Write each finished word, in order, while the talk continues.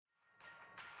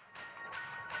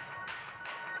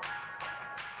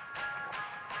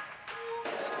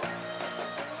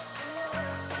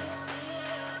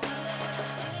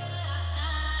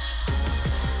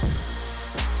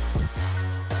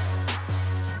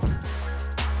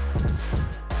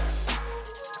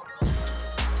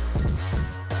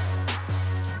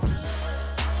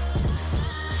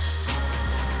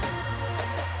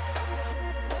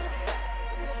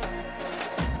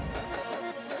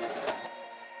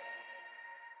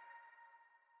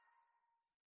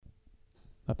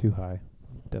Not too high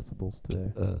decibels today.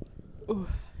 Ooh.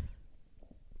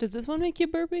 Does this one make you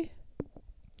burpy?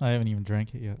 I haven't even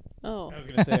drank it yet. Oh. I was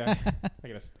gonna say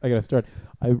I gotta start.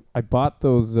 I bought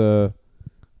those the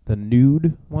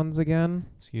nude ones again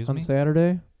Excuse on me?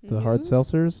 Saturday. The hard Nude?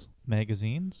 seltzers.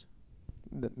 Magazines?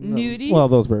 Nudies? Well,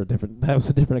 those were different. That was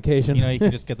a different occasion. You know, you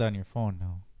can just get that on your phone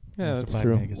now. You Yeah, don't have that's to buy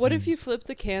true. What if you magazines. flipped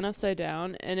the can upside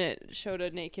down and it showed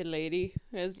a naked lady?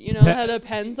 As you know how the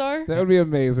pens are? That would be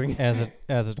amazing. as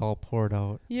it all poured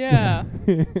out? Yeah.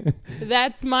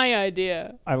 That's my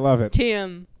idea. I love it.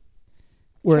 Tim.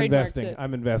 We're Trademarked investing. it.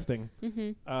 I'm investing.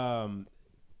 Mm-hmm.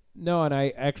 No, and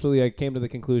I came to the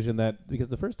conclusion that because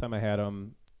the first time I had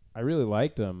them, I really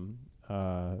liked them,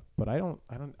 but I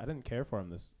didn't care for them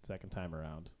this second time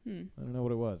around. I don't know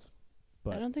what it was,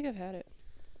 but I don't think I've had it.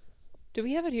 Do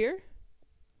we have it here?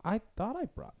 I thought I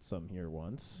brought some here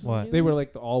once. What? They were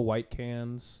like the all white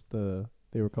cans.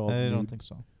 They were called. I don't Nude. think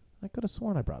so. I could have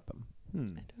sworn I brought them. I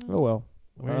don't. Oh well.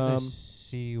 Where did I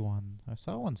see one? I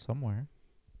saw one somewhere.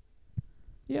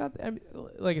 Yeah, I mean,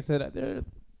 like I said,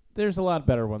 there's a lot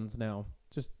better ones now.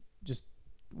 Just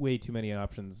way too many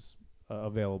options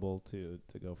available to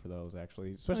go for those.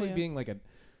 Actually, especially yeah. being like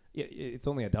it's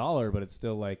only $1, but it's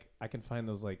still like I can find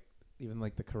those like even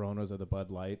like the Coronas or the Bud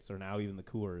Lights or now even the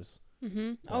Coors.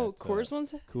 Mm-hmm. Oh, That, Coors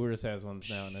ones? Coors has ones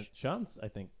now, and Sean's I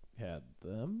think had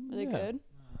them. Are they good?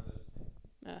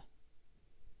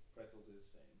 Pretzels is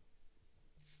the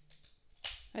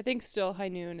same. I think still High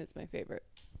Noon is my favorite.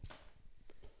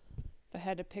 If I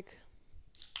had to pick.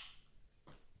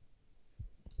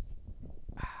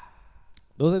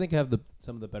 Those I think have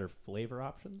some of the better flavor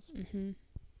options. Mm-hmm.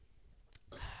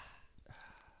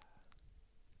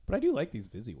 But I do like these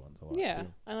Vizzy ones a lot Yeah, too.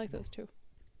 I like those too.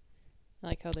 I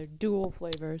like how they're dual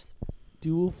flavors.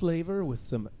 Dual flavor with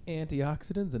some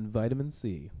antioxidants and vitamin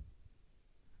C.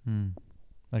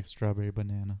 Like strawberry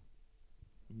banana.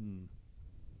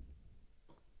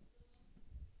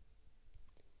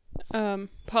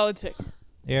 Politics.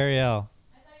 Ariel,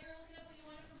 I thought you were looking up what you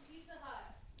wanted from Pizza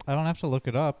Hut. I don't have to look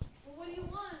it up. Well, what do you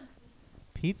want?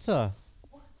 Pizza.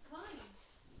 What kind?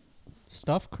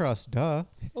 Stuffed crust, duh.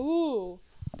 Ooh.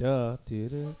 Duh.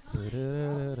 Veggie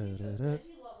lover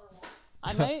one.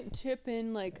 I might chip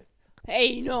in like,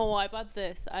 hey, no, I bought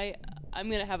this. I'm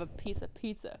gonna have a piece of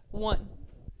pizza. One.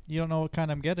 You don't know what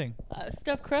kind I'm getting.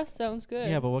 Stuffed crust sounds good.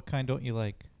 Yeah, but what kind don't you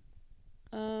like?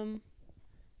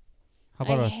 How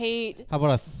I about hate. how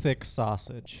about a thick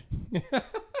sausage? I'll probably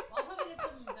get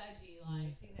some veggie,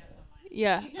 like, so you can have some of mine.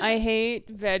 Yeah, I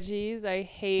hate veggies. I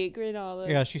hate granola.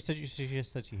 Yeah, she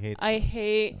just said she hates. I those.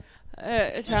 hate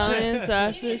Italian Is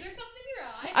sausage. there something in your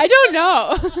eye? I don't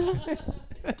know.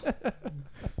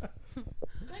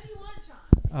 What do you want,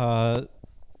 John?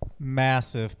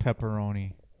 Massive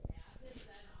pepperoni.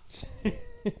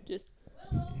 Just.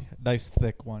 Nice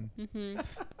thick one. Mm-hmm.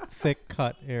 Thick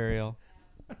cut, Ariel.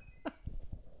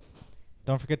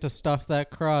 Don't forget to stuff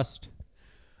that crust.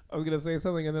 I was gonna say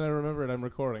something and then I remembered I'm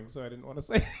recording, so I didn't want to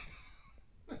say.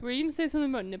 Were you gonna say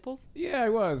something about nipples? Yeah, I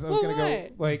was. I was Well, gonna why?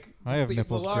 go like I just have the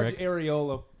nipples, large Greg.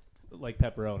 areola, like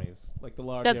pepperonis, like the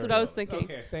large. That's what I was areolas. thinking.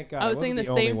 Okay, thank God. I was thinking the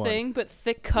same thing, but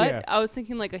thick cut. Yeah. I was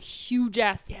thinking like a huge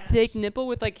ass thick nipple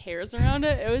with like hairs around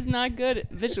it. It was not good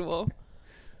visual.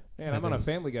 Man, I'm on a That is-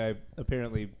 Family Guy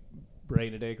apparently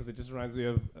brain today because it just reminds me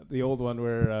of the old one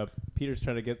where Peter's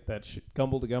trying to get that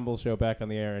Gumble to Gumble show back on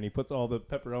the air, and he puts all the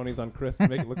pepperonis on Chris to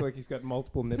make it look like he's got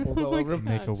multiple nipples all over him.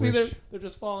 Make a See, wish. they're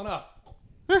just falling off.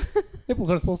 Nipples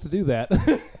aren't supposed to do that.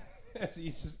 As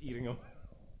he's just eating them.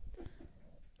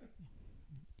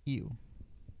 Ew.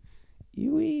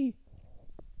 Ewy.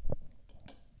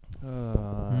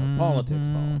 Politics.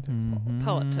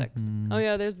 Politics. Oh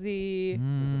yeah, there's the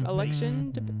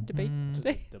election Mm-hmm. debate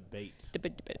today. Debate.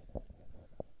 Debate.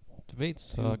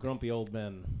 Debates Two suck. grumpy old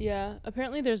men. Yeah,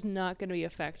 apparently there's not going to be a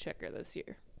fact checker this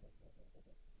year.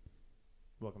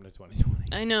 Welcome to 2020.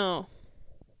 I know.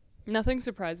 Nothing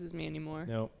surprises me anymore.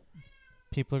 No.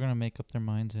 People are gonna make up their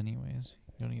minds anyways.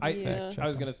 You don't need to I fact Yeah. check I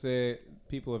was them. gonna say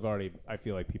I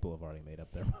feel like people have already made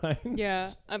up their minds. Yeah,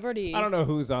 I've already. I don't know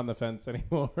who's on the fence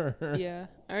anymore. Yeah,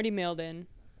 I already mailed in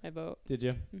my vote. Did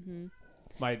you? Mm-hmm.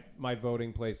 My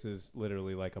voting place is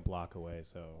literally like a block away,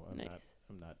 so I'm Nice.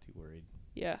 not too worried.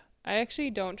 Yeah, I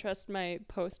actually don't trust my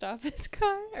post office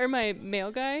guy or my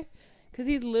mail guy, because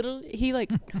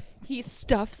he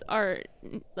stuffs our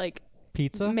like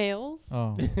Pizza? mails.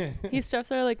 Oh. He stuffs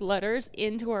our like letters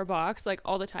into our box like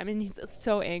all the time, and he's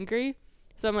so angry.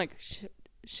 So I'm like,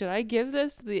 should I give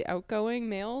the outgoing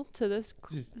mail to this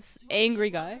angry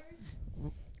guy?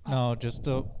 No, just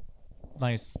a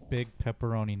nice big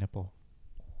pepperoni nipple.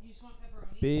 You just want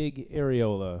pepperoni? Big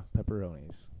areola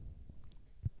pepperonis.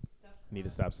 I need to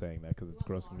stop saying that because it's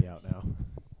grossing me out now.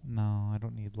 No, I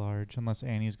don't need large unless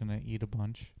Annie's gonna eat a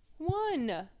bunch.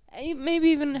 One. Maybe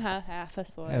even half a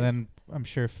slice. And then I'm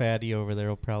sure Fatty over there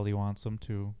will probably want some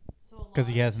too, because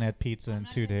he hasn't had pizza in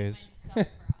 2 days.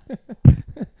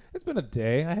 It's been a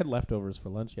day. I had leftovers for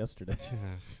lunch yesterday. Do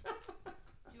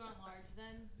you want large then?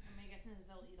 I'm guessing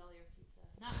they'll eat all your pizza.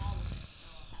 Not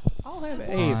all of it.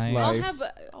 I'll have a Fine. slice.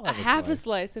 I'll have a half a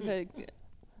slice if I.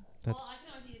 That's Well, I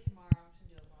can always eat it tomorrow. I'm just gonna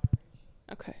do it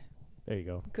large. Okay. There you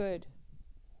go. Good.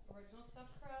 Original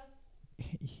stuffed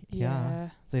crust. yeah.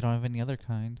 They don't have any other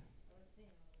kind.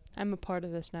 I'm a part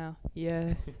of this now.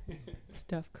 Yes.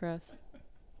 Stuffed crust.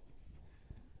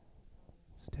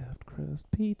 Stuffed crust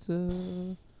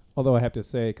pizza. Although I have to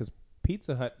say, because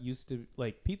Pizza Hut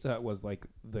Pizza Hut was like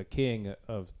the king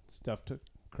of stuffed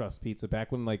crust pizza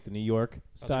back when like the New York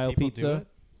style pizza.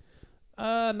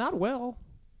 Not well.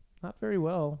 Not very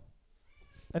well.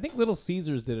 I think Little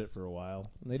Caesars did it for a while.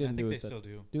 And they didn't do it. They still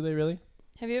do. Do they really?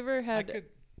 Have you ever had?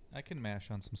 I can mash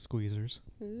on some squeezers.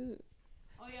 Ooh.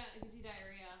 Oh yeah, it gives you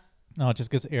diarrhea. No, it just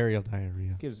gives Ariel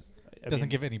diarrhea. Doesn't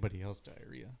give anybody else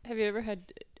diarrhea. Have you ever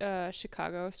had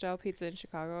Chicago style pizza in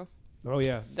Chicago? Oh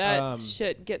yeah. That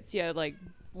shit gets you like.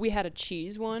 We had a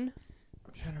cheese one.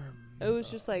 I'm trying to remember. It was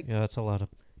just like. Yeah, that's a lot of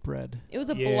bread. It was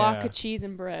a block of cheese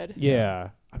and bread. Yeah.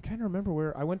 I'm trying to remember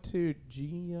where I went to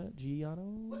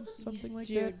Giano, something like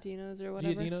that. Giardino's or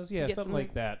whatever. Giardino's, yeah, Get something some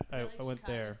like that. I like went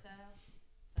Chicago there. style.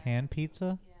 Pan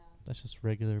pizza? Yeah. That's just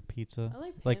regular pizza. I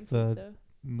like pan Like the pizza.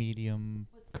 medium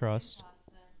What's the crust.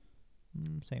 main sauce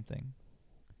then? Same thing.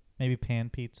 Maybe pan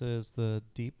pizza is the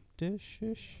deep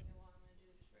dish-ish.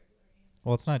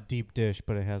 Well, it's not deep dish,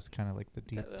 but it has kind of like the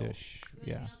deep that little- dish.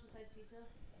 Anything Yeah. else besides pizza?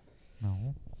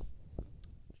 No.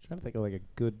 Trying to think of like a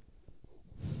good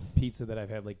pizza that I've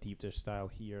had like deep dish style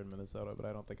here in Minnesota, but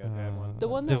I don't think I've had one. The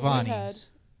one that we had Devani's.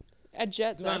 at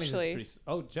Jets Devani's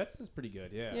actually. Jets is pretty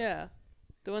good, yeah. Yeah.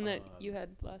 The one that Um, you had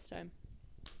last time.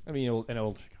 I mean, old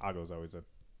Chicago's always a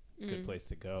good place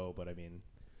to go, but I mean,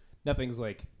 nothing's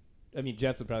like. I mean,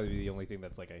 Jets would probably be the only thing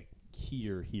that's like a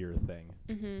here thing,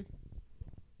 Mm-hmm.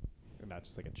 and not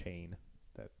just like a chain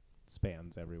that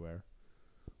spans everywhere.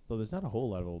 Though there's not a whole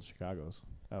lot of old Chicago's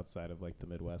outside of like the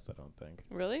Midwest, I don't think.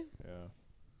 Really? Yeah.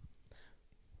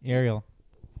 Ariel.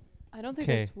 I don't think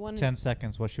Okay, there's one. 10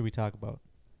 seconds. What should we talk about?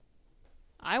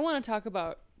 I want to talk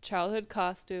about childhood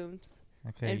costumes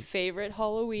Okay. and favorite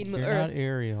Halloween You're not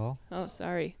Ariel. Oh,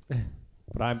 sorry.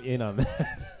 But I'm in on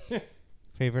that.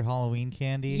 Favorite Halloween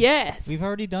candy? Yes. We've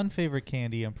already done favorite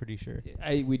candy, I'm pretty sure.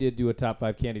 We did do a top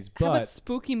 5 candies, How about but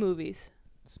spooky movies?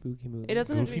 spooky movies. It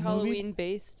doesn't have to be Goofy movie? Halloween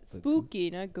based. Spooky,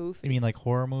 not goofy. You mean like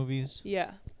horror movies?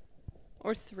 Yeah.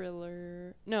 Or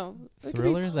thriller. No. it could be-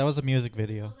 Thriller? That was a music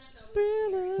video.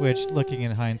 Which, looking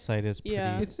in hindsight, is pretty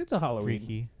Yeah. It's a Halloween.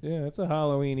 freaky. Yeah, it's a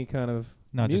Halloweeny kind of.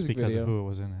 No, just music because video. of who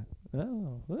was in it.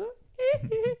 Oh. What?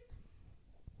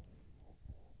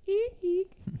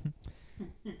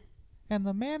 And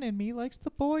the man in me likes the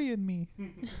boy in me.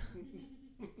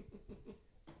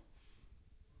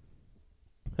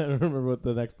 I don't remember what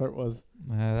the next part was.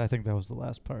 I think that was the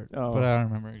last part. Oh. But I don't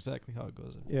remember exactly how it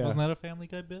goes. Yeah. Wasn't that a Family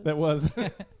Guy bit? That was.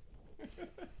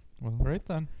 Well, right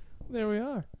then. There we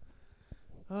are.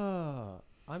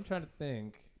 I'm trying to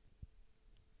think.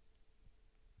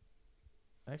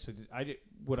 Actually,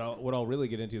 what I'll really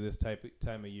get into this time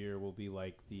of year will be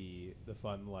like the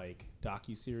fun like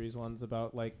docu-series ones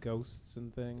about like ghosts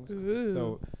and things. 'Cause it's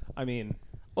so I mean,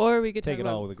 Or we could take talk it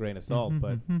all about with a grain of salt,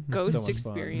 but ghost so much fun.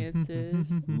 experiences.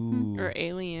 Ooh. Or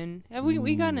Alien. Have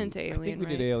we gotten into Alien, I think we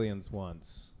right? did Aliens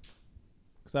once.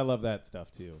 Because I love that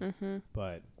stuff too. Mm-hmm.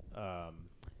 But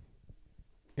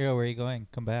Ariel, where are you going?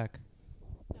 Come back.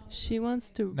 She wants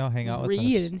to No, hang out with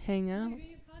read us. and hang out.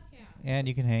 And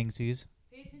you can hang, Z's.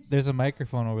 Pay attention. There's a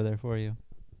microphone over there for you.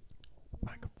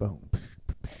 microphone.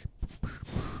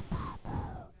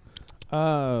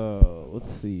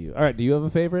 Let's see. All right, do you have a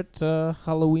favorite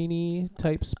Halloweeny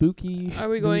type spooky? Are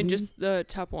we going movie? just the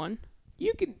top one?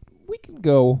 We can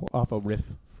go off a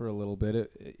riff for a little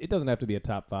bit. It doesn't have to be a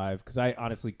top 5 because I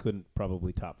honestly couldn't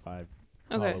probably top 5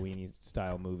 Okay. Halloweeny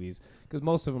style movies because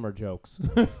most of them are jokes.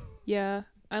 Yeah.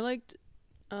 I liked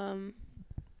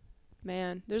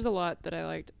man, there's a lot that I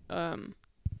liked.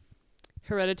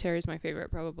 Hereditary is my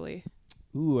favorite probably.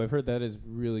 Ooh, I've heard that is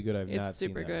really good. I've It's not seen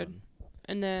super that good. one.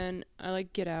 And then I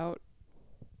like Get Out.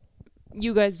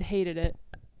 You guys hated it.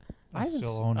 I haven't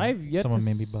still s- own it. I've yet Someone to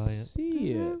made me buy it.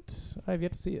 see Mhm. it. I've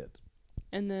yet to see it.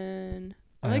 And then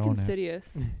I I like own it.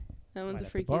 Insidious. That one's Might a have to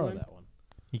freaky borrow one. that one.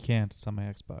 You can't. It's on my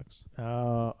Xbox.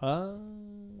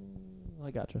 I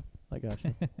gotcha.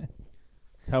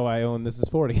 That's how I own This Is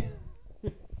 40.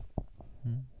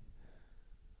 Hmm.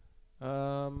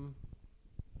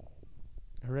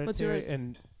 Hereditary. yours?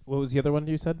 And what was the other one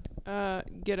you said?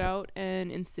 Get Out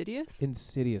and Insidious.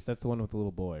 Insidious. That's the one with the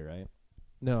little boy, right?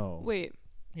 No. Wait.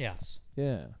 Yes.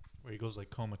 Yeah. Where he goes like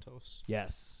comatose.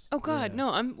 Yes. Oh God, Yeah.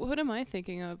 no. What am I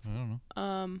thinking of? I don't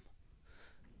know.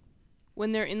 When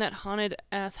they're in that haunted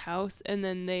ass house and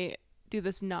then they do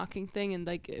this knocking thing and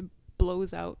like it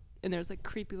blows out and there's like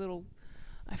creepy little,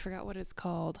 I forgot what it's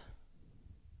called.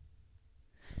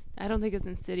 I don't think it's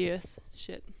Insidious.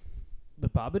 Shit. The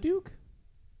Babadook?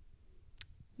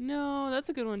 No, that's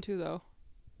a good one too though.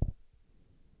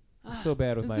 I'm so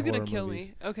bad with This my is horror gonna kill movies.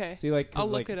 me. Okay. See, like, 'cause, I'll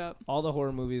look like, it up. all the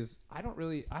horror movies,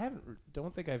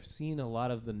 don't think I've seen a lot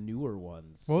of the newer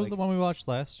ones. What was Like, the one we watched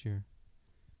last year?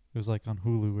 It was like on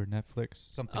Hulu or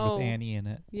Netflix. Something Oh. with Annie in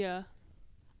it. Yeah.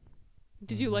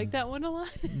 Did you like that one a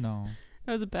lot? No.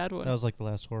 That was a bad one. That was like the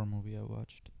last horror movie I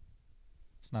watched.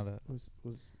 It's not a Yeah.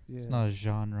 it's not a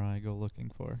genre I go looking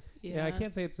for. Yeah, I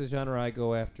can't say it's a genre I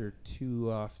go after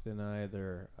too often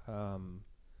either.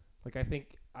 Like I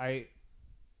think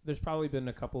there's probably been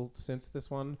a couple since this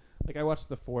one. Like I watched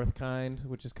The Fourth Kind,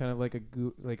 which is kind of like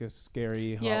a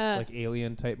scary like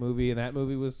alien type movie, and that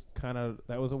movie was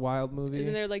that was a wild movie.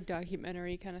 Isn't there like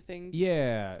documentary kind of things?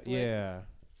 Yeah, split? yeah.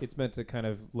 It's meant to kind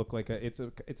of look like it's a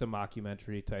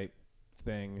mockumentary type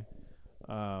thing.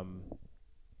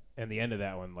 And the end of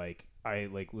that one, like I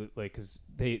like because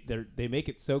they make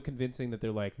it so convincing that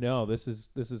they're like, no, this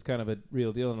is kind of a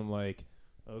real deal, and I'm like,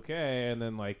 okay. And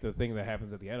then like the thing that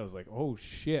happens at the end, I was like, oh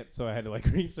shit. So I had to like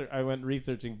research. I went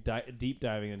researching, deep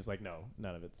diving, and it's like, no,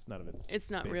 none of it's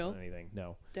It's not based real. on anything.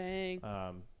 No. Dang.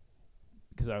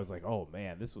 Because I was like, oh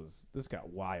man, this got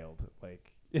wild.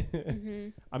 Like, Mm-hmm.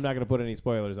 I'm not gonna put any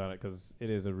spoilers on it because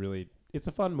it's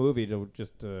a fun movie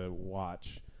to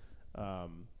watch.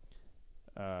 Trying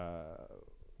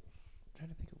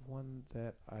to think of one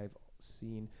that I've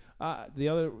seen. The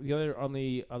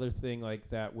other thing like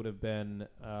that would have been it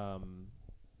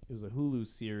was a Hulu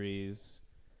series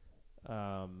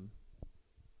about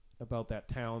that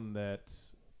town that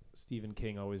Stephen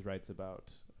King always writes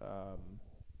about,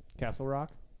 Castle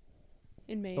Rock.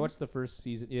 In Maine. I watched the first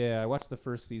season. Yeah, I watched the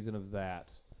first season of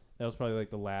that. That was probably like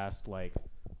the last like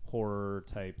horror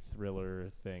type thriller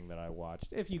thing that I watched.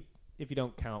 If you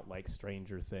don't count like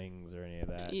Stranger Things or any of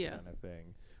that kind of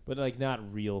thing, but like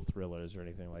not real thrillers or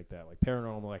anything like that. Like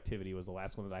Paranormal Activity was the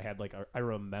last one that I had. Like I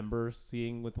remember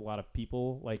seeing with a lot of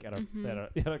people, like at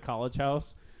a college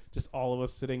house, just all of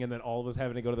us sitting and then all of us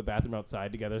having to go to the bathroom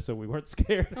outside together so we weren't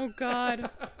scared. Oh God.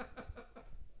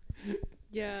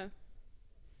 Yeah.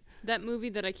 That movie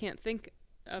that I can't think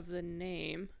of the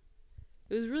name.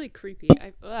 It was really creepy.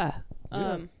 But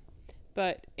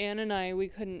Anne and I, we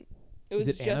couldn't. It was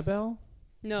Is it just Annabelle?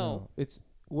 No. It's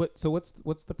what? So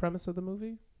what's the premise of the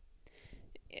movie?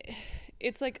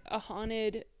 It's like a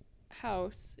haunted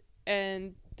house,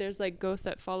 and there's like ghosts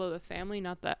that follow the family,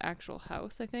 not the actual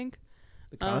house. I think.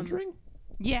 The Conjuring?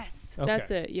 Yes, Okay.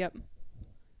 that's it. Yep.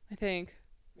 I think.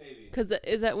 Maybe. Because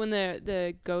is that when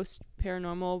the ghost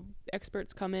paranormal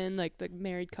experts come in, like the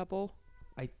married couple?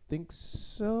 I think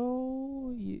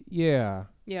so. Yeah.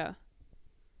 Yeah.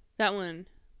 That one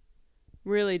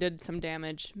really did some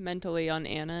damage mentally on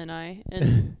Anna and I.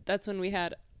 And that's when we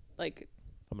had, like,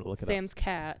 I'm going to look it up. Sam's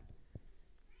cat,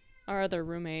 our other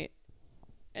roommate,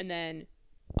 and then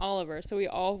Oliver. So we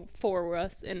all four were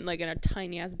us in, like, in a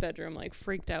tiny-ass bedroom, like,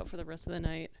 freaked out for the rest of the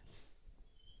night.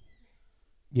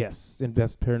 Yes,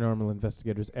 paranormal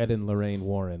investigators Ed and Lorraine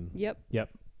Warren. Yep.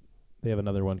 They have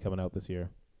another one coming out this year.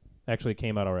 Actually, it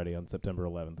came out already on September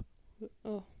 11th.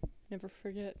 Oh, never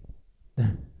forget.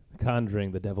 The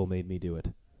Conjuring, The Devil Made Me Do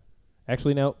It.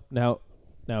 Actually, now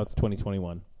it's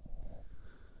 2021.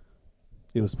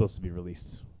 It was supposed to be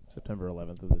released September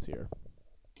 11th of this year.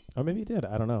 Or maybe it did.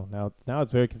 I don't know. Now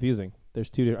it's very confusing. There's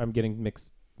two. I'm getting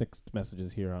mixed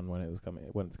messages here on when it's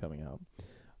coming out.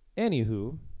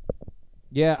 Anywho.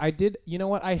 Yeah, I did. You know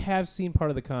what? I have seen part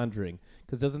of The Conjuring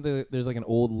because there's like an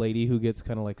old lady who gets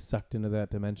kind of like sucked into that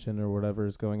dimension or whatever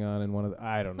is going on in one of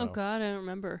I don't know. Oh God, I don't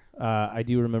remember. I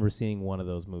do remember seeing one of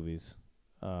those movies,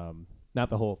 not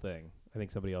the whole thing. I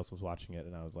think somebody else was watching it,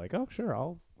 and I was like, oh sure,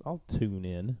 I'll tune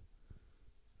in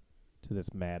to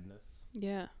this madness.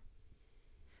 Yeah.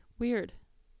 Weird.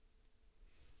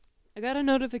 I got a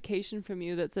notification from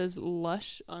you that says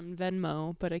Lush on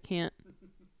Venmo, but I can't.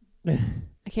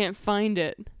 I can't find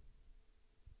it.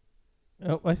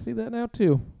 Oh, I see that now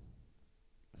too.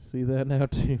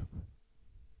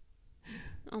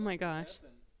 Oh my gosh.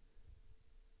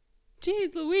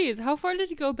 Jeez Louise, how far did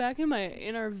you go back in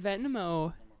our Venmo?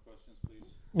 No more questions,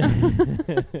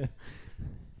 please.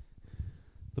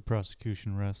 The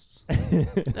prosecution rests.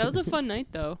 That was a fun night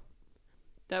though.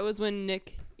 That was when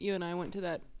Nick, you and I went to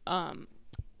that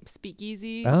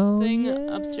speakeasy Oh, thing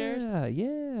yeah, upstairs.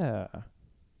 Yeah.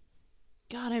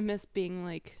 God, I miss being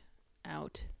like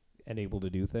out. And able to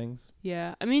do things.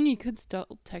 Yeah, I mean, you could still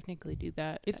technically do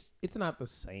that. It's not the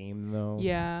same though.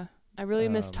 Yeah, I really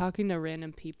miss Um, talking to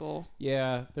random people.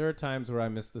 Yeah, there are times where I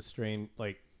miss the strain,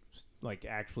 like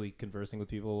actually conversing with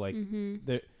people. Like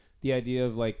the idea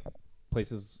of like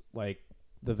places like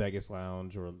the Vegas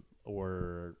Lounge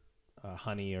or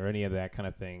Honey or any of that kind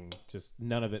of thing. Just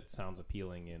none of it sounds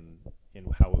appealing in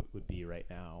how it would be right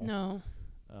now. No.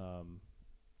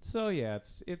 So yeah,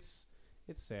 it's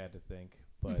sad to think,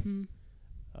 but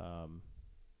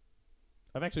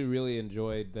I've actually really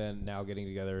enjoyed then now getting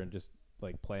together and just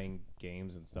like playing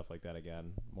games and stuff like that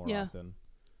again more often.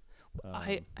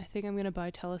 I think I'm gonna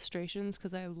buy Telestrations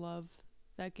because I love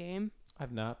that game.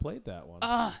 I've not played that one.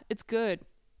 It's good.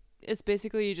 It's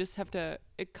basically you just have to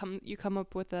you come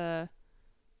up with a,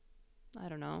 I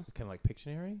don't know. It's kind of like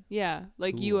Pictionary. Yeah,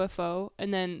 like Ooh. UFO,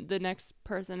 and then the next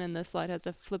person in the slide has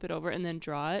to flip it over and then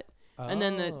draw it, and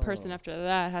then the person after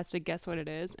that has to guess what it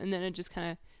is, and then it just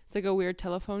kind of it's like a weird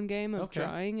telephone game of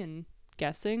drawing and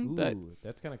guessing. Ooh, but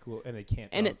that's kind of cool. And they can't.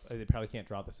 And they probably can't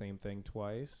draw the same thing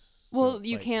twice. well, so,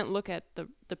 you like, can't look at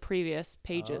the previous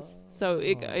pages, so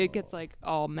it gets like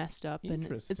all messed up, and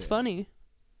it's Interesting. funny.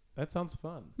 That sounds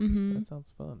fun. Mm-hmm. That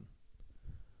sounds fun.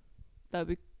 That'd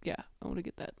be I want to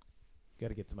get that. Got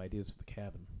to get some ideas for the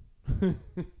cabin.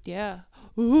 Yeah.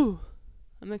 Ooh,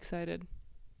 I'm excited.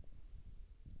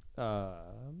 I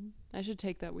I should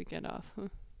take that weekend off.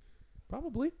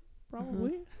 Probably. I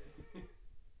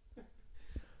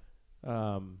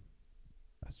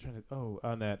was trying to.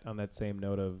 On that same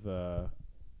note of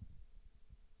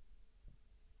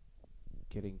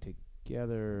getting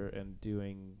together and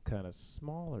doing kind of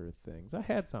smaller things. I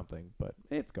had something, but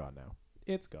it's gone now.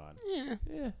 It's gone.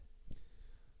 Yeah.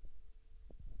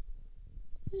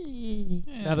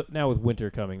 Now with winter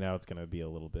coming, now it's gonna be a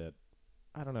little bit.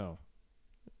 I don't know.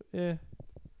 Yeah,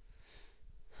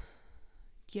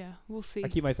 we'll see. I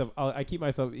keep myself.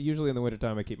 Usually in the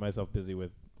wintertime, I keep myself busy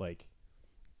with like.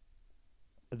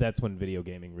 That's when video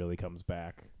gaming really comes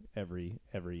back every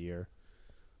year.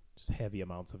 Just heavy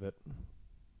amounts of it.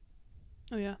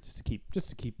 Oh yeah. Just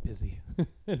to keep busy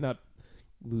and not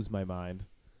lose my mind.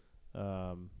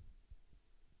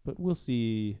 But we'll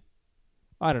see.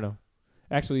 I don't know.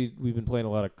 Actually, we've been playing a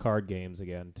lot of card games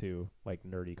again too, like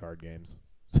nerdy card games.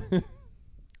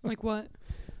 Like what?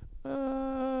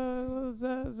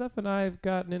 Zeph and I have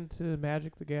gotten into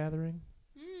Magic the Gathering.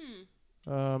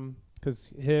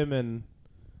 'Cause him and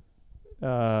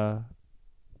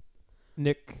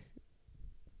Nick,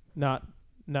 not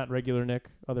regular Nick,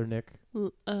 other Nick.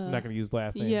 I'm not gonna use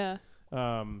last names.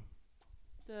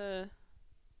 Yeah.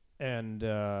 And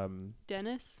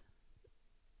Dennis.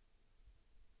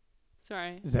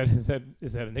 Sorry. is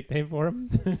that a nickname for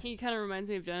him? He kind of reminds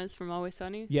me of Dennis from Always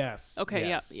Sunny. Yes. Okay.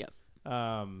 Yes. Yep.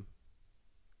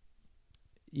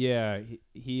 Yeah,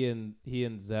 he and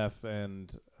Zeph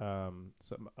and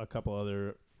a couple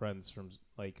other friends from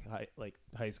like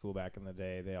high school back in the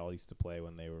day. They all used to play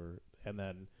when they were, and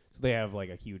then so they have like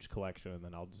a huge collection, and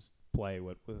then I'll just play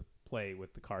with the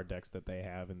card decks that they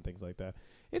have and things like that.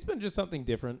 It's been just something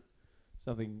different,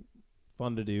 something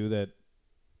fun to do that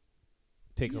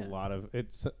takes a lot of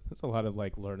it's a lot of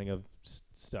like learning of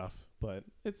stuff, but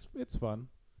it's fun.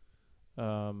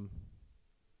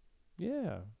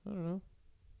 Yeah, I don't know.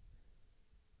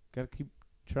 Got to keep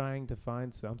trying to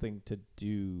find something to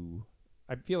do.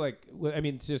 I feel like,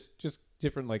 just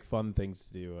different like fun things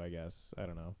to do, I guess. I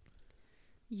don't know.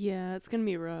 Yeah, it's gonna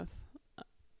be rough.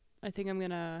 I think I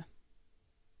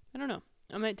don't know.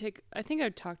 I think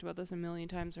I've talked about this a million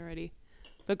times already,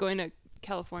 but going to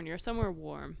California or somewhere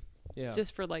warm. Yeah.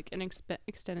 Just for like an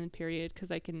extended period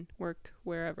because I can work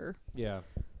wherever. Yeah.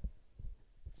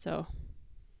 So,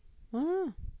 I don't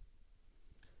know.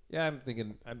 Yeah, I'm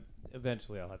thinking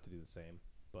eventually I'll have to do the same,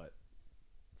 but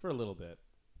for a little bit.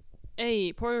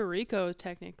 Hey, Puerto Rico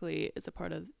technically is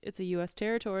it's a U.S.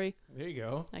 territory. There you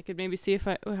go. I could maybe see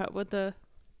what the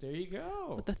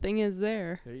thing is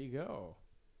there. There you go.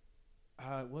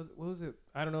 What was it?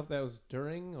 I don't know if that was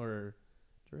during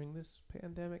this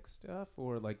pandemic stuff,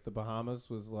 or like the Bahamas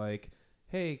was like,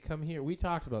 hey, come here. We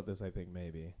talked about this, I think,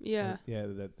 maybe. Yeah.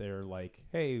 That they're like,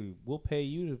 hey, we'll pay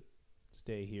you to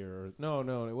stay here. Or,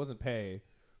 no, it wasn't pay,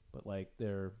 but like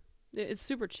it's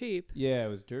super cheap. Yeah, it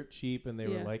was dirt cheap, and they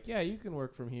were like, yeah, you can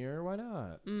work from here. Why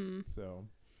not? So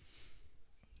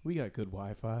we got good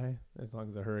Wi-Fi as long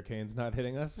as a hurricane's not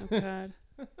hitting us. Oh, God.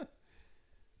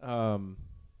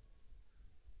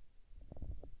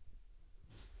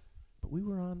 But we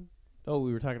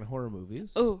were talking horror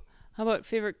movies. Oh, how about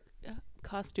favorite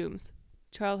costumes,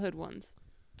 childhood ones.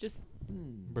 Just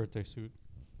Birthday suit.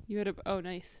 you had a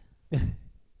nice.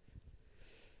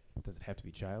 Does it have to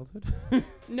be childhood?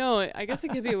 No, I guess it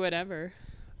could be whatever.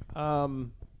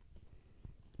 Trying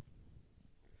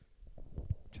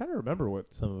to remember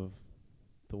what some of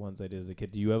the ones I did as a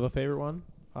kid. Do you have a favorite one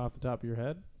off the top of your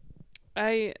head?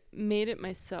 I made it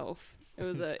myself. It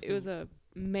was a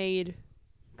made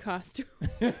costume,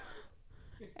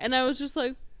 and I was just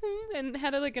like, and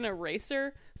had like an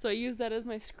eraser, so I used that as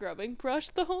my scrubbing brush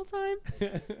the whole time.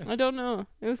 I don't know.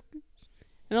 It was,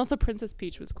 and also Princess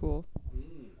Peach was cool.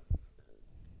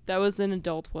 That was an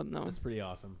adult one though. That's pretty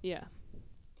awesome. Yeah.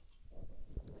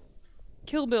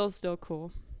 Kill Bill's still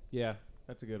cool. Yeah,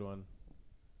 that's a good one.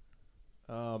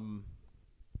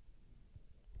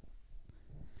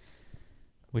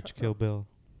 Which Kill Bill?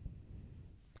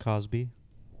 Cosby?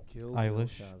 Kill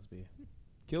Eilish? Bill Cosby.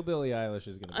 Kill Billie Eilish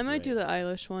is gonna. I might do the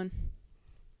Eilish one.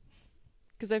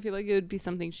 Because I feel like it would be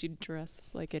something she'd dress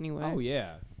like anyway. Oh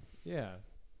yeah, yeah.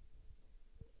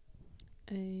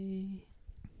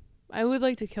 I would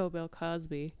like to kill Bill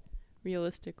Cosby,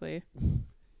 realistically,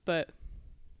 but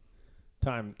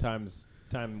Time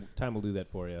will do that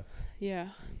for you. yeah,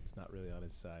 It's not really on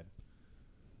his side.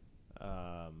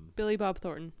 Billy Bob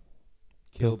Thornton.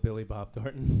 Kill Billy Bob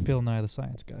Thornton. Bill Nye the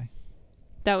Science Guy.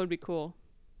 That would be cool.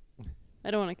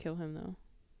 I don't want to kill him though.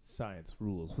 Science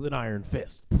rules with an iron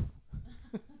fist.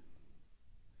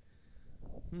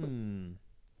 I'm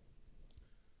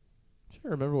trying to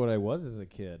remember what I was as a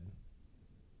kid.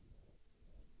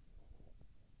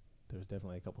 There was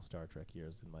definitely a couple Star Trek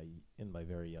years in my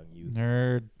very young youth.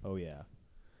 Nerd. Oh yeah.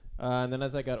 And then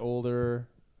as I got older,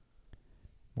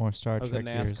 More Star I was Trek a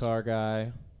years. NASCAR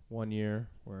guy one year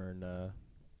wearing the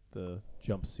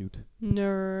jumpsuit.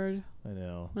 Nerd. I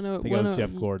know. When I think I was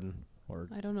Jeff Gordon or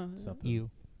I don't know. something. You.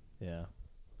 Yeah.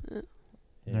 Uh.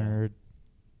 Yeah. Nerd.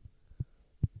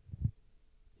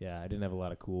 Yeah, I didn't have a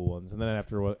lot of cool ones, and then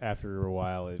after a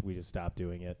while, we just stopped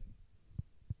doing it.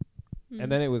 Mm.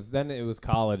 And then it was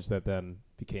college that then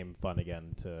became fun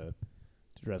again to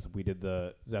dress up. We did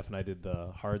Zeph and I did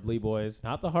the Hardley Boys,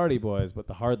 not the Hardy Boys, but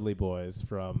the Hardley Boys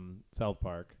from South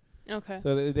Park. Okay.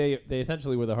 So they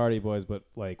essentially were the Hardy Boys, but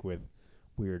like with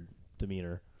weird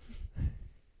demeanor.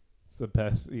 It's the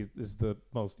best. Is the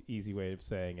most easy way of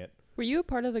saying it. Were you a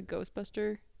part of the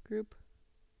Ghostbuster group?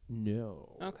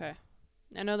 No. Okay.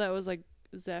 I know that was like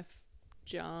Zeph,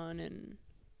 John, and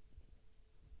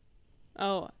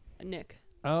Nick.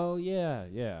 Oh yeah,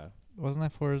 yeah, Wasn't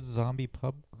that for Zombie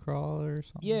Pub Crawl or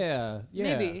something? yeah.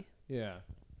 Maybe. Yeah,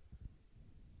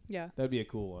 Yeah. that'd be a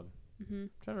cool one. Mhm.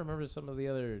 Trying to remember some of the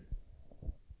other.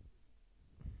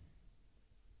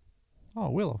 Oh,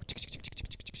 Willow. Trying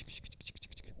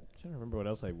to remember what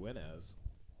else I went as.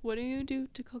 What do you do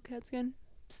to kill cats again?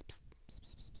 Psst, psst.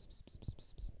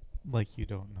 Like you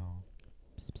don't know.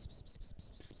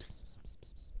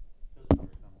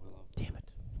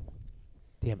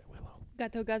 Damn it,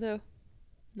 Willow. Gato.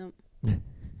 Nope.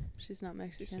 She's not Did you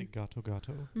Mexican. say gato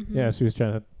gato? Mhm. Yeah, she was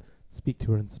trying to speak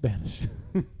to her in Spanish.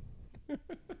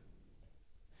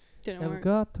 Didn't El work.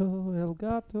 gato, el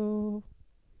gato.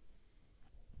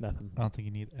 Nothing. I don't think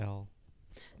you need L.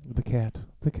 The cat.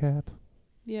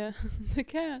 Yeah, the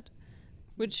cat.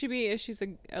 Would she be, if she's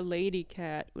a lady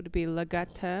cat, would it be la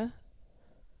gata?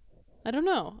 I don't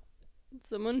know.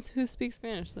 Someone who speaks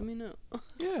Spanish, let me know.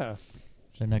 Yeah.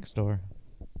 They're next door.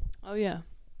 Oh, yeah.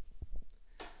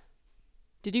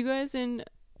 Did you guys in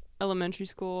elementary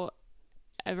school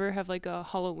ever have like a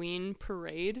Halloween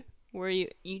parade where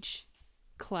each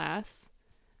class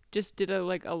just did a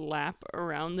lap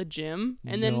around the gym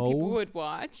and then people No. would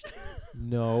watch?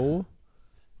 No.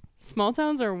 Small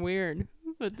towns are weird,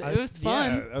 but it was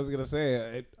fun. Yeah, I was gonna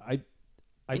say I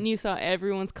And you saw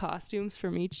everyone's costumes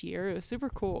from each year. It was super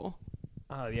cool.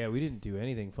 yeah, we didn't do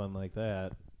anything fun like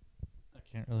that. I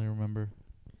can't really remember.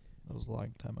 That was a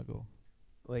long time ago.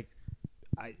 Like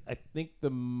I think the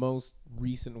most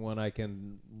recent one I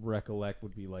can recollect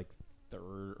would be like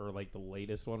third, or like the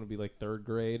latest one would be like third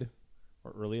grade,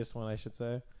 or earliest one I should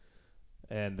say.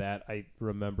 And that I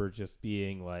remember just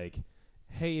being like,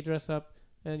 hey, you dress up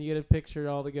and you get a picture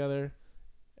all together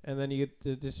and then you get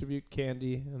to distribute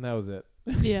candy, and that was it.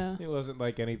 Yeah. It wasn't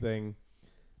like anything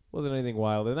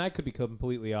wild, and I could be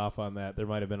completely off on that. There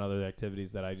might have been other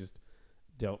activities that I just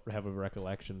don't have a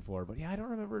recollection for, but yeah, I don't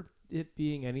remember it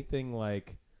being anything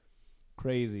like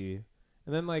crazy.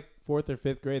 And then like 4th or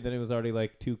 5th grade, then it was already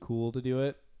like too cool to do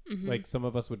it. Mhm. Like some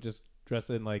of us would just dress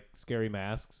in like scary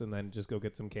masks and then just go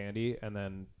get some candy, and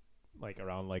then like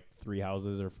around like 3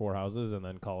 houses or 4 houses and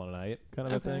then call it a night kind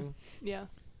of a Okay. thing. Yeah.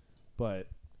 But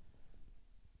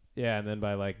Yeah, and then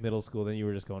by like middle school, then you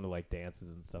were just going to like dances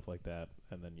and stuff like that,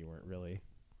 and then you weren't really.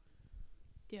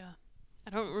 Yeah. I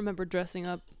don't remember dressing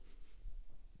up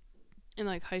in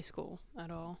like high school at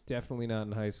all. Definitely not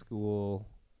in high school.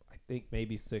 I think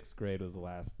maybe 6th grade was the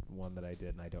last one that I did,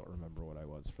 and I don't remember what I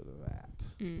was for that.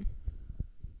 Mm.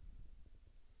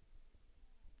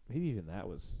 Maybe even that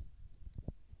was.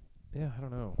 Yeah, I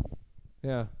don't know.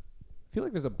 Yeah, I feel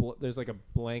like there's like a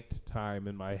blanked time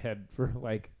in my head for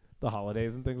like the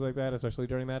holidays and things like that, especially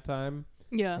during that time.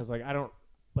 Yeah. I was like,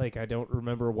 I don't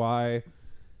remember why,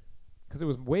 because it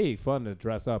was way fun to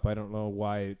dress up. I don't know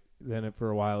why. Then for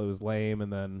a while it was lame,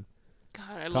 and then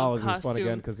God, I love college was costumes. fun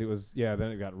again because it was then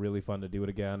it got really fun to do it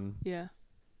again. Yeah.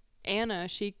 Anna,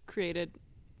 she created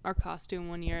our costume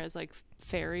one year as like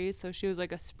fairies. So she was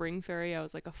like a spring fairy. I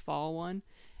was like a fall one.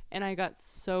 And I got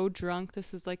so drunk.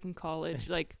 This is like in college.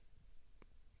 Like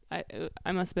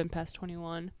I must have been past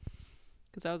 21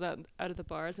 because I was out of the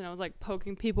bars, and I was like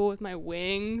poking people with my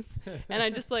wings. And I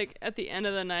just like at the end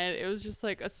of the night, it was just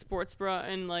like a sports bra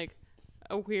and like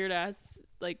a weird ass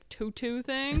like tutu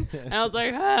thing. And I was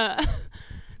like, ah.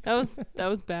 That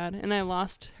was bad. And I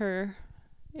lost her.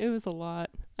 It was a lot.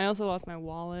 I also lost my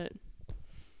wallet.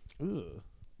 Ooh,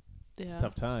 Yeah. it's a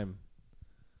tough time.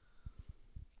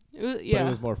 It was, But yeah. it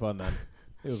was more fun then.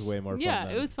 It was way more fun Yeah,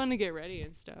 then. it was fun to get ready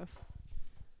and stuff.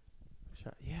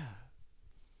 Yeah.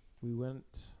 We went.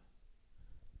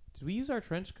 Did we use our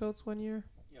trench coats one year?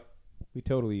 Yep. We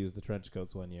totally used the trench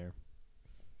coats one year.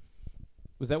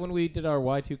 Was that when we did our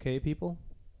Y2K people?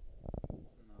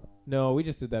 No, we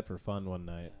just did that for fun one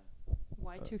night.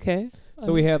 Y2K?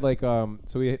 So we had like Sean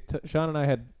and I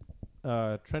had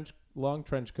long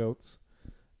trench coats.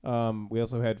 We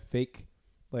also had fake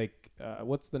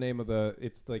what's the name of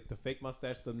it's like the fake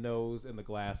mustache, the nose, and the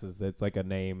glasses. That's like a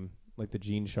name, like the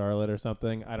Jean Charlotte or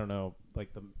something. I don't know. It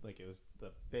was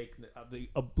the fake, the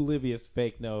oblivious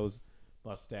fake nose,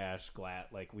 mustache,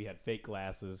 like we had fake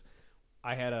glasses.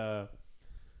 I had a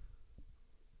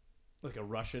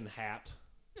Russian hat.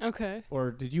 Okay.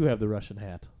 Or did you have the Russian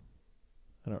hat?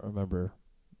 I don't remember.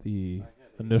 The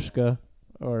Anushka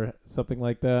or something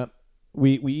like that.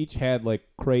 We each had like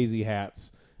crazy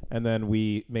hats, and then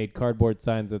we made cardboard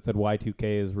signs that said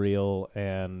Y2K is real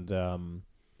and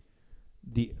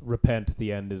the repent,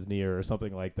 the end is near, or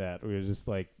something like that. We were just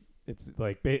like, it's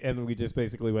like, and we just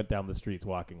basically went down the streets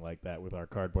walking like that with our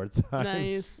cardboard signs.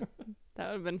 Nice. That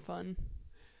would have been fun.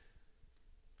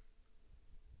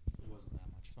 It wasn't that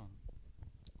much fun.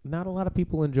 Not a lot of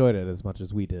people enjoyed it as much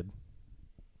as we did.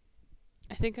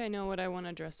 I think I know what I want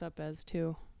to dress up as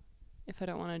too. If I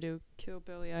don't want to do kill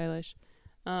Billie Eilish.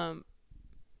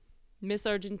 Miss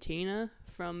Argentina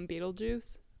from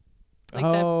Beetlejuice. Like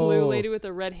that blue lady with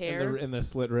the red hair. And the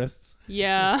slit wrists.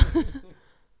 Yeah.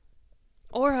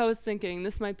 Or I was thinking,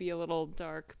 this might be a little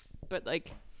dark, but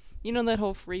like, you know that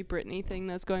whole Free Britney thing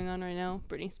that's going on right now?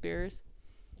 Britney Spears?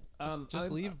 Just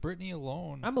leave Britney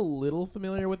alone. I'm a little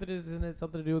familiar with it. Isn't it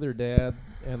something to do with her dad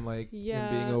and like him being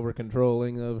Yeah. over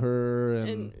controlling of her?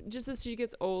 And just as she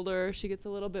gets older, she gets a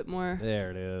little bit more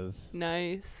There it is.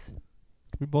 nice.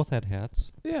 We both had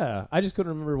hats. Yeah, I just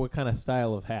couldn't remember what kind of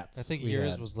style of hats. I think we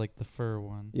yours had. was like the fur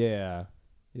one. Yeah,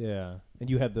 yeah. And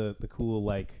you had the cool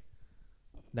like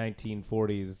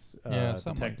 1940s Yeah,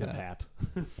 something like detective that. hat,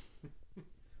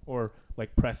 or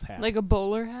like press hat. Like a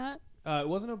bowler hat? It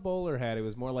wasn't a bowler hat. It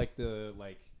was more like the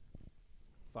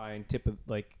fine tip of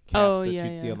like caps Oh, that yeah,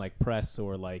 you'd see yeah. on like press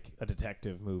or like a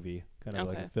detective movie, kind of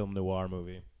like Okay. a film noir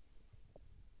movie.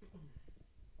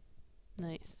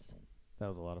 Nice. That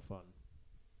was a lot of fun.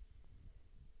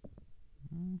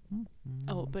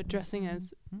 Oh, but dressing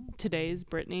as today's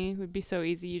Britney would be so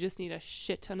easy. You just need a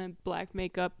shit ton of black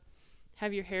makeup,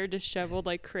 have your hair disheveled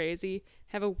like crazy,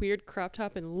 have a weird crop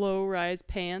top and low-rise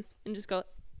pants, and just go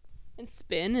and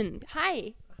spin and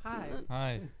hi.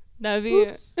 Hi. That would be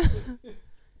Oops.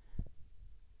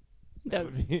 that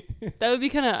would be. that would be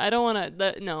kind of. I don't want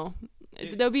to. No,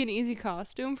 It- that would be an easy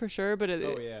costume for sure. But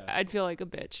Oh yeah. I'd feel like a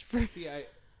bitch. For See,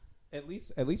 at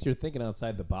least you're thinking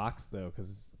outside the box though,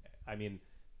 because I mean,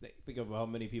 think of how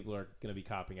many people are going to be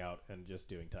copping out and just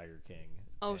doing Tiger King.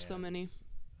 Oh, so And, many.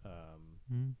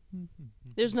 Um,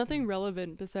 There's nothing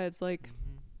relevant besides like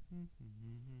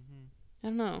I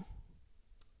don't know.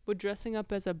 Would dressing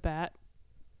up as a bat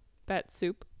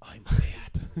soup? I'm a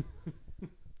bat.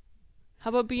 How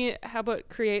about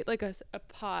create like a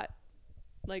pot,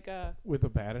 like a With a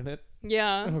bat in it.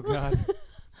 yeah, Oh God.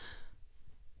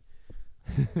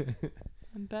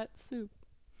 a bat soup.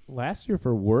 Last year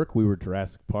for work, we were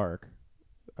Jurassic Park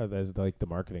as like the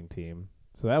marketing team,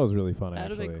 so that was really fun.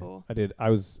 That'd be actually, cool. I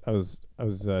was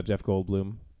Jeff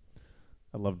Goldblum.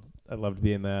 I I loved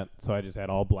being that. So I just had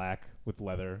all black with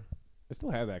leather. I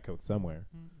still have that coat somewhere.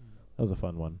 That was a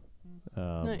fun one.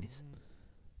 Nice.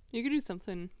 You could do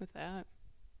something with that.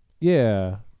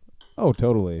 Yeah. Oh,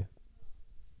 totally.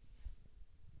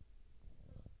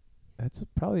 That's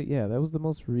probably, that was the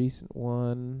most recent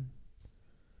one.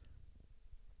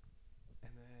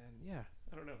 And then,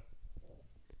 I don't know.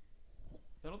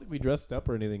 I don't think we dressed up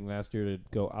or anything last year to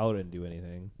go out and do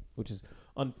anything, which is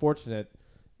unfortunate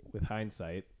with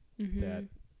hindsight that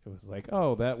it was like,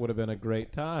 oh, that would have been a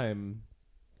great time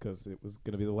because it was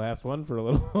going to be the last one for a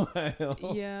little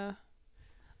while. Yeah.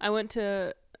 I went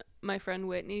to my friend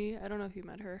Whitney. I don't know if you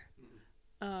met her.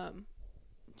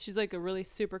 She's like a really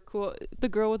super cool, the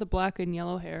girl with the black and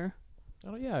yellow hair.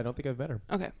 Oh, yeah. I don't think I've met her.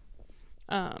 Okay.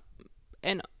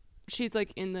 And she's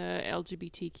like in the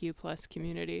LGBTQ plus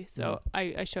community. So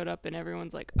I showed up and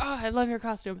everyone's like, oh, I love your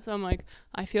costume. So I'm like,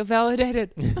 I feel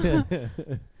validated.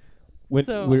 What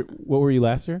were you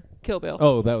last year? Kill Bill.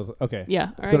 Oh, that was, okay.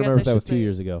 Yeah. Or I couldn't remember if that was 2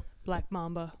 years ago. Black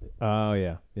Mamba. Oh,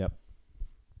 yeah. Yep.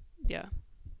 Yeah.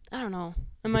 I don't know.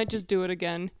 I might just do it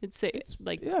again. It's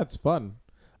like, yeah, it's fun.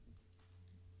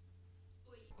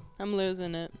 I'm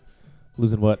losing it.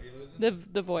 Losing what?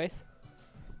 The voice.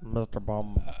 Mr.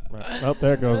 Bomb. Oh,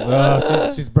 there it goes.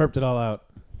 Oh, she's burped it all out.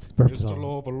 She's burped it all out.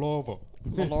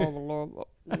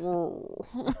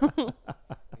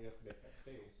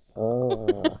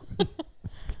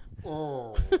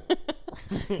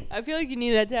 I feel like you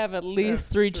need to have at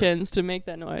least 3 chins to make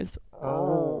that noise.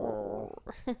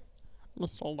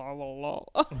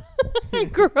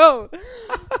 Gross.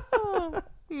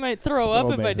 Might throw up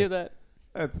amazing. if I do that.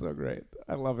 That's so great.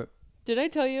 I love it. Did I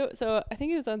tell you? So I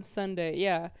think it was on Sunday.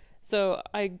 Yeah. So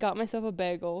I got myself a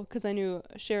bagel because I knew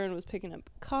Sharon was picking up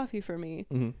coffee for me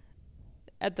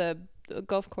at the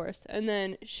golf course. And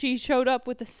then she showed up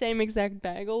with the same exact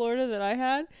bagel order that I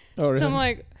had. Oh, really? So I'm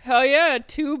like, hell yeah,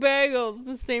 2 bagels.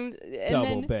 The same.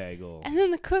 Double bagel. And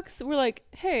then the cooks were like,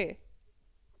 hey,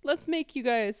 let's make you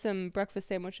guys some breakfast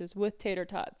sandwiches with tater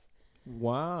tots.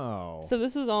 Wow. So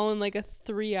this was all in like a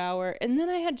 3-hour, and then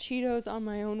I had Cheetos on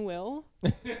my own will.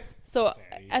 So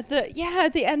at the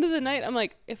end of the night, I'm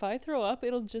like, if I throw up,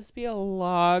 it'll just be a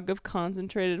log of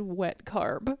concentrated wet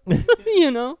carb, you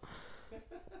know?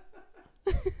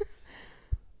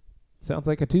 Sounds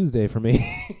like a Tuesday for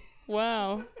me.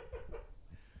 Wow.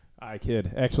 I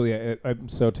kid. Actually, I'm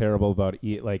so terrible about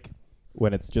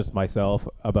when it's just myself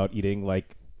about eating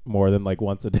like more than like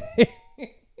once a day.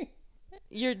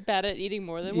 You're bad at eating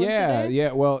more than once a day?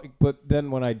 Yeah. Well, but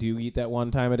then when I do eat that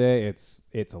one time a day, it's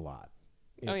a lot.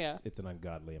 It's an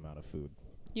ungodly amount of food.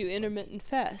 You intermittent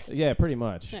fast. Yeah, pretty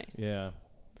much. Nice. Yeah.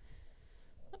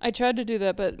 I tried to do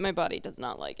that, but my body does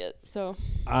not like it. So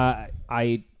I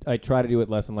try to do it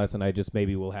less and less, and I just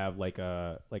maybe will have like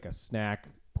a snack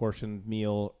portion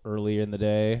meal earlier in the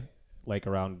day, like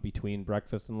around between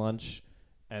breakfast and lunch.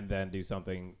 And then do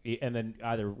something, and then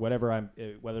either whether I'm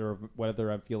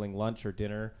feeling lunch or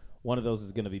dinner, one of those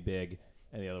is going to be big,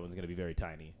 and the other one's going to be very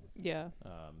tiny. yeah.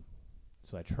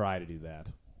 So I try to do that,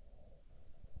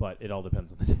 but it all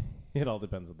depends on the day. It all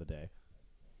depends on the day.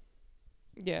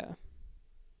 Yeah.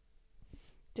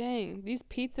 Dang, these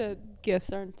pizza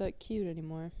gifts aren't that cute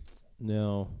anymore.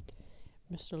 No.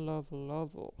 Mr.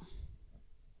 Lovo.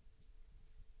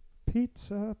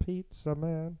 Pizza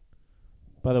man.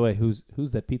 By the way, who's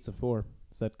that pizza for?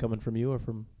 Is that coming from you or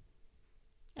from?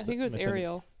 I think it was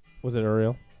Ariel. Was it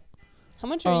Ariel? How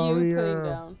much are you putting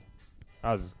down?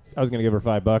 I was gonna give her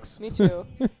 $5. Me too.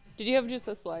 Did you have just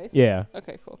a slice? Yeah.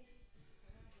 Okay, cool.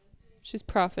 She's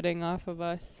profiting off of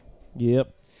us.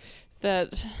 Yep.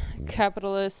 That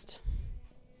capitalist.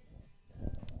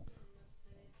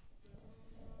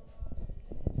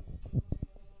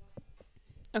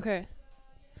 Okay.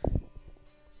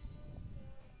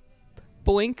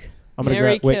 Boink. I'm gonna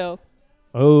Marry, wait. kill.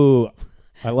 Oh,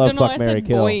 I love Don't know fuck, why I marry, said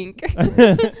kill.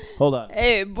 boink. Hold on.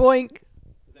 Hey, boink. Does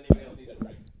anybody else need a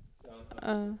drink?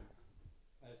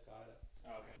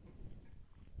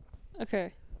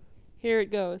 Okay. Here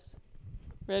it goes.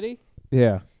 Ready?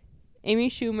 Yeah.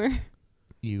 Amy Schumer.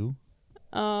 You?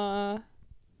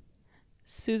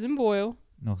 Susan Boyle.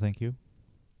 No, thank you.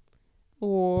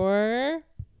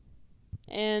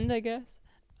 And I guess.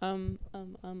 I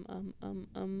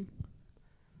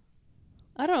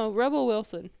don't know. Rebel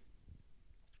Wilson.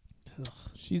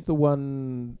 She's the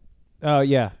one. Oh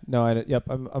yeah. No. Yep.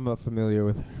 I'm familiar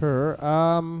with her.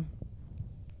 I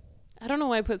don't know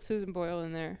why I put Susan Boyle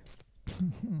in there.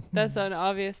 That's an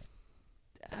obvious.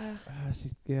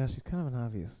 She's kind of an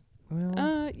obvious. Well.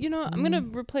 I'm gonna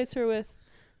replace her with.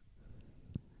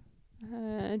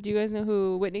 Do you guys know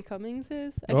who Whitney Cummings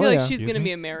is? I feel like she's gonna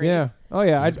be a Mary. Yeah. Oh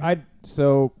yeah.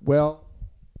 So, well,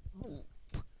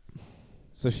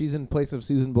 so she's in place of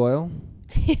Susan Boyle?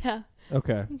 Yeah.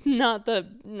 Okay.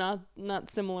 Not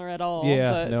similar at all.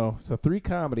 Yeah, but no. So 3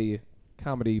 comedy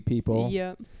people.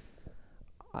 Yep.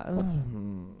 I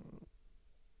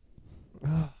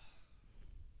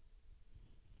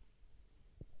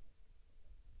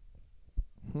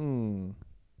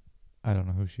don't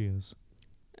know who she is.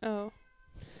 Oh.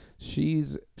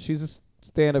 She's a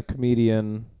stand-up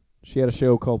comedian. She had a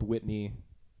show called Whitney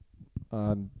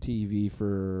on TV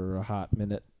for a hot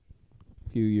minute a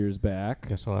few years back.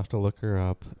 Guess I'll have to look her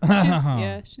up.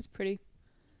 She's pretty.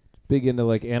 Big into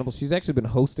like animals. She's actually been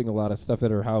hosting a lot of stuff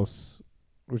at her house,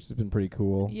 which has been pretty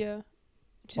cool. Yeah.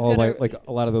 All like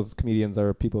a lot of those comedians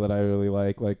are people that I really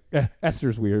like. Like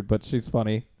Esther's weird, but she's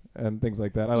funny and things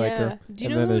like that. I like her. Do you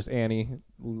and know then there's Annie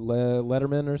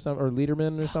Letterman or something, or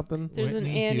Lederman or something. There's an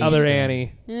Whitney Annie. Houston. Other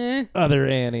Annie. Eh. Other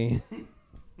Annie.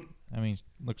 I mean,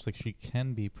 looks like she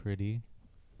can be pretty.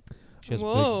 She has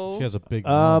Whoa. she has a big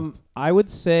mouth. I would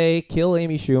say kill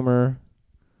Amy Schumer.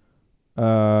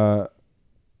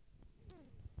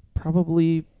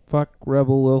 Probably fuck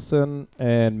Rebel Wilson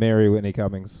and marry Whitney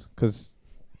Cummings. 'Cause,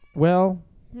 well,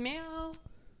 Meow.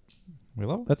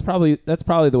 Willow? that's probably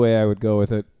the way I would go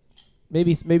with it.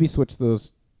 Maybe switch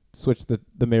the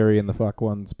marry and the fuck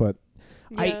ones, but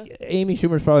Yeah. Amy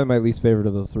Schumer's probably my least favorite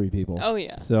of those 3 people. Oh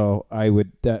yeah. So I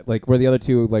would like where the other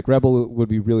 2, like Rebel would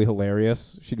be really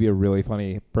hilarious. She'd be a really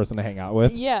funny person to hang out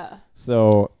with. Yeah.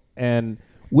 So, and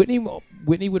Whitney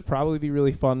would probably be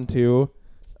really fun too.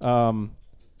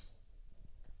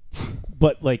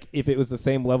 But like if it was the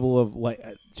same level of like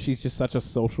she's just such a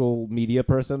social media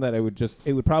person that it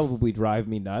would probably drive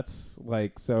me nuts.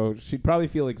 Like so she'd probably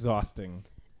feel exhausting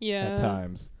Yeah. at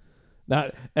times.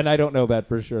 And I don't know that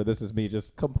for sure. This is me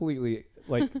just completely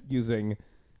like using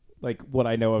like what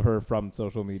I know of her from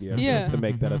social media to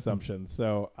make that assumption.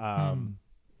 So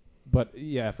but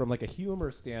yeah, from like a humor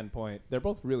standpoint, they're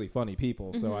both really funny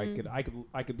people. So I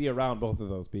could be around both of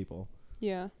those people.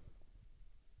 Yeah.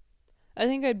 I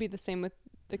think I'd be the same with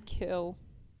the kill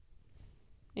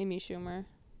Amy Schumer.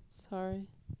 Sorry.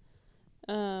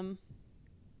 Yeah.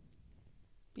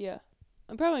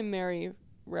 I'd probably marry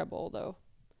Rebel though.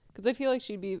 'Cause I feel like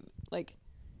she'd be like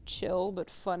chill but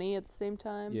funny at the same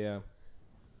time. Yeah.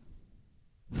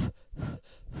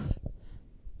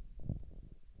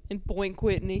 And boink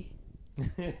Whitney.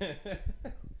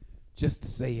 Just to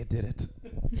say you did it.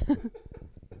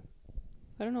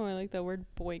 I don't know why I like that word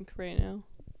boink right now.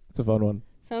 It's a fun one.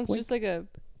 Sounds Boink. just like a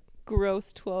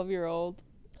gross 12-year-old.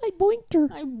 I boinked her.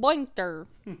 I boinked her.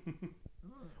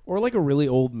 Or like a really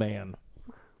old man.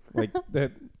 Like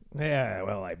that. Yeah,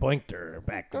 well, I boinked her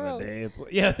back in Gross. the day. It's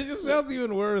like, yeah, it just sounds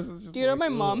even worse. It's just Do you know what my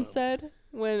like, mom ugh. said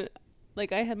when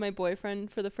like I had my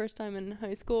boyfriend for the first time in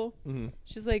high school? Mm-hmm.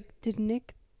 She's like, "Did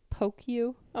Nick poke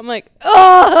you?" I'm like,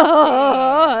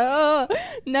 "Oh,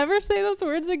 never say those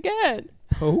words again."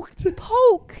 Poked?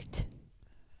 Poked.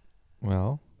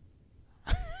 Well.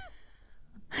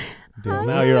 Well,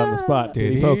 now you're on the spot. Did Did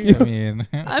he he? poke you? I mean,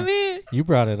 I mean, you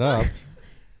brought it up.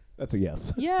 That's a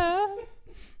yes. yeah.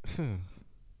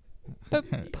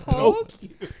 But poked?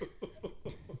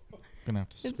 Gonna have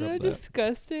to Is scrub that that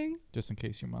disgusting? just in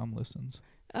case your mom listens.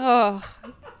 Oh,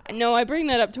 no, I bring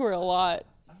that up to her a lot.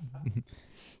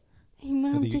 Hey,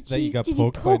 Mom, That you got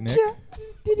poked by Nick?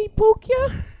 Did he poke you?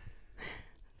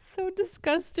 So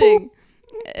disgusting.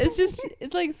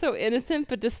 It's like so innocent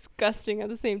but disgusting at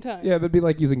the same time. Yeah, that'd be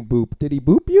like using boop. Did he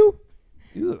boop you?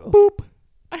 Ew. Boop.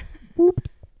 Booped.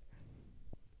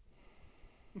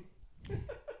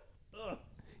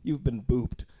 You've been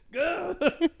booped.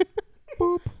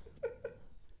 Boop.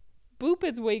 Boop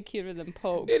is way cuter than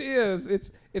poke. It is.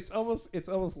 It's almost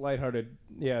lighthearted.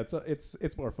 Yeah,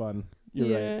 it's more fun.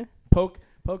 You're right. Poke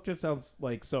just sounds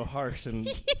like so harsh and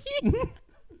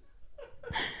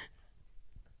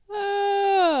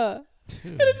and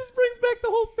it just brings back the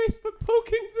whole Facebook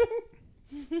poking thing.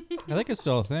 I think it's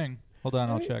still a thing. Hold on,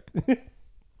 I'll check.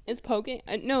 Is poking?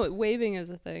 No, waving is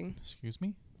a thing. Excuse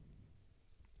me?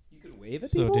 You could wave at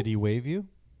So people? did he wave you?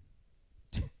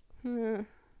 Uh,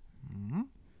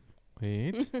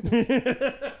 Wait.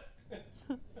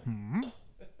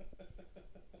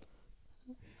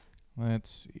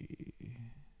 Let's see.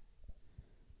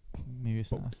 Maybe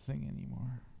it's not a thing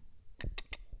anymore.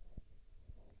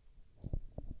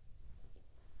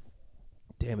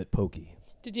 Damn it, Pokey.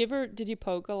 Did you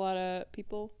poke a lot of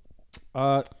people?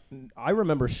 I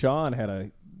remember Shawn had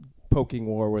a poking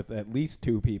war with at least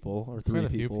 2 people or 3 Quite a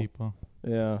few people. people.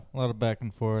 Yeah. A lot of back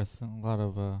and forth, and a lot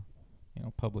of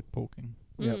public poking.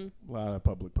 Yep. A lot of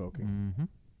public poking.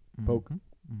 Mm-hmm. Poke.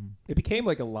 Mm-hmm. It became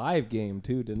like a live game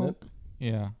too, didn't Poke.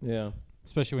 Yeah. Yeah.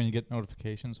 Especially when you get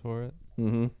notifications for it.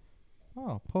 Mm-hmm.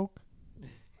 Oh, poke.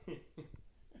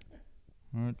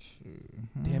 Let's see.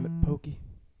 Damn it, Pokey.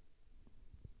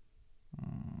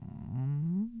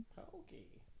 Pokey.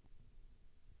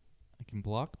 I can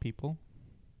block people.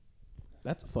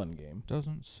 That's a fun game.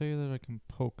 Doesn't say that I can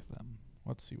poke them.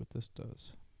 Let's see what this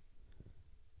does.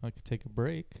 I could take a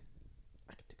break.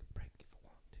 I can take a break if I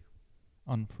want to.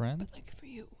 Unfriend. But like for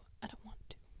you, I don't want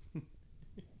to.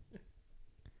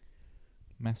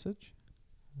 Message.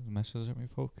 There's a message that we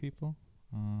poke people.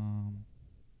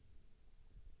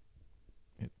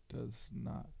 It does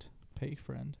not. Pay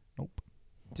friend. Nope.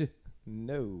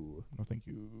 No. No, thank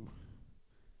you.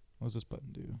 What does this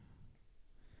button do?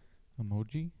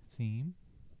 Emoji. Theme.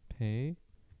 Pay.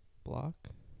 Block.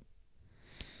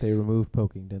 They removed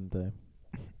poking, didn't they?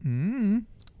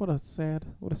 What a sad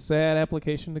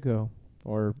application to go,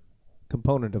 or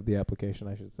component of the application,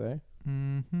 I should say.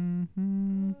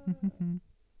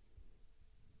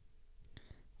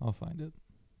 I'll find it.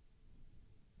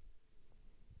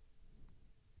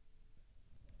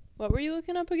 What were you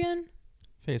looking up again?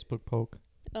 Facebook poke.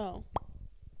 Oh.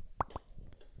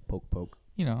 Poke.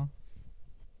 You know.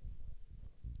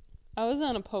 I was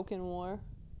on a poking war.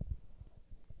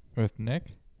 With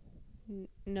Nick.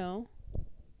 No.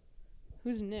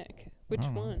 Who's Nick? Which I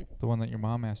don't know. one? The one that your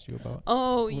mom asked you about.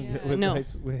 Oh, yeah. No.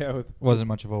 Wasn't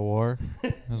much of a war.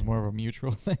 It was more of a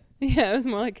mutual thing. Yeah, it was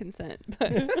more like consent.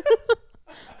 But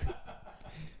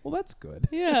Well, that's good.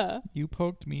 yeah. You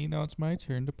poked me, now it's my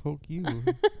turn to poke you.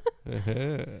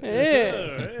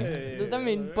 Hey. Does that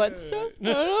mean butt stuff? I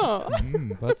don't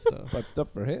know. Butt stuff. Butt stuff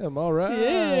for him. All right.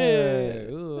 Yeah.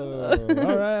 Ooh,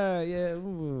 all right. Yeah.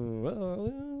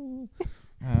 Ooh,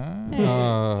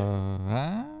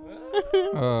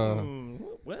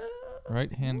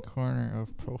 Right hand corner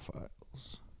of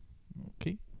profiles.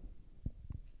 Okay.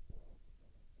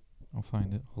 I'll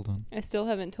find it. Hold on. I still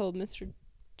haven't told Mr.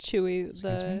 Chewy Excuse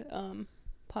the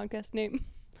podcast name.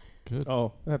 Good.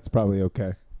 Oh, that's probably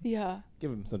okay. Yeah. Give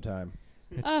him some time.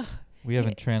 Ugh. We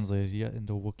haven't translated yet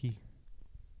into Wookiee.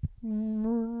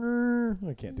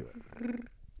 I can't do it.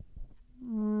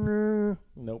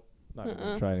 Nope. Not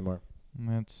gonna try anymore.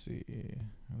 Let's see.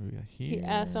 What do we got here? He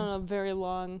asked on a very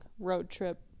long road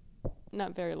trip.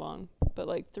 Not very long, but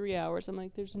like 3 hours. I'm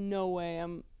like, there's no way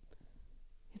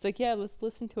He's like, yeah, let's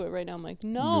listen to it right now. I'm like,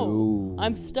 no.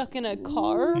 I'm stuck in a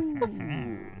car?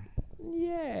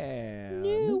 Yeah.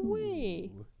 No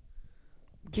way.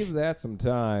 Give that some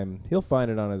time. He'll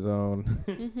find it on his own.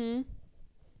 Mm-hmm.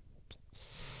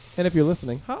 And if you're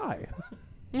listening, hi.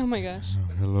 Oh my gosh.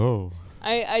 Hello.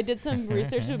 I did some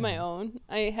research of my own.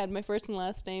 I had my first and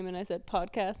last name and I said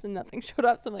podcast and nothing showed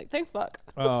up. So I'm like, thank fuck.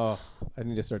 Oh, I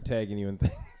need to start tagging you in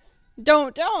things.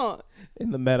 Don't.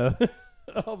 In the meta.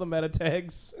 All the meta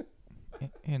tags.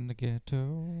 In the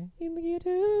ghetto. In the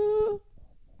ghetto.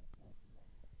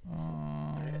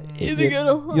 In the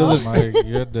ghetto. Oh my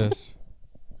goodness.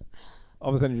 All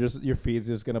of a sudden, your feed's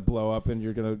just gonna blow up, and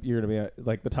you're gonna be at,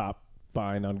 like the top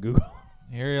find on Google.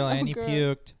 Ariel, Annie God.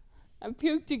 puked. I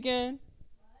puked again.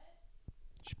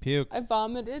 She puked. I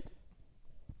vomited.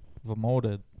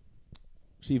 Vomited.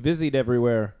 She visited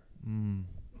everywhere.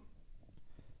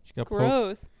 She got poked.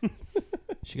 Gross.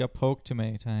 She got poked too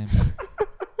many times.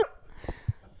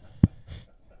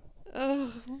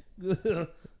 Ugh.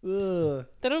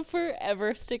 That'll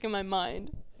forever stick in my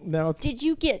mind. Now it's Did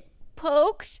you get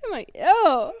poked? I'm like,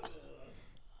 oh.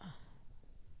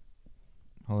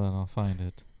 Hold on, I'll find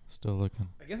it. Still looking.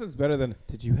 I guess it's better than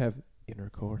did you have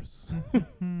intercourse?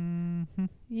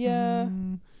 Yeah.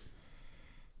 And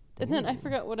then I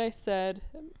forgot what I said.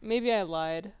 Maybe I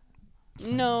lied.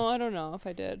 No, I don't know if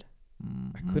I did.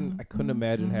 I couldn't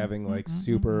imagine having like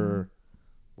super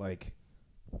like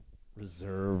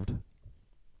reserved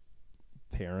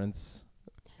parents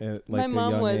at like my a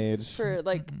mom young was age. for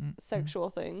like sexual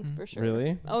things for sure.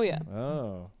 Really? Oh yeah.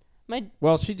 Oh. My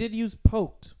Well, she did use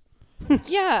poked.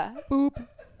 yeah. Boop.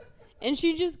 And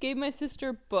she just gave my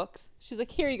sister books. She's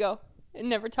like, here you go. And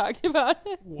never talked about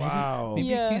it. Wow. Maybe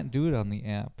Yeah. you can't do it on the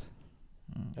app.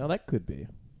 Oh, that could be.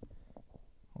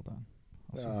 Hold on.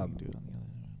 I'll see if I can do it on the other.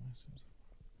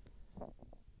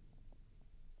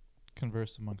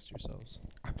 Converse amongst yourselves.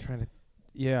 I'm trying to.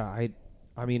 Yeah,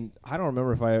 I mean, I don't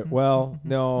remember if I. Well,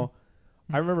 no,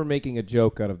 I remember making a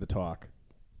joke out of the talk.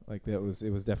 Like it was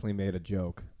definitely made a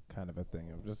joke kind of a thing.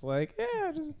 I'm just like,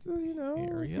 yeah, just if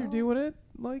you're doing it,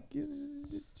 like,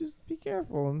 just be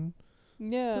careful and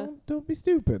Yeah. don't be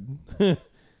stupid.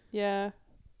 Yeah.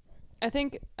 I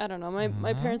think I don't know.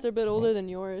 My parents are a bit older than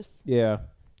yours. Yeah,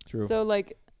 true. So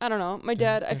like I don't know. My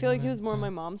dad, I feel like it was more my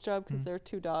mom's job because there are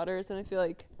 2 daughters, and I feel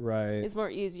like Right. it's more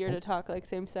easier to talk like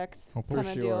same sex For kind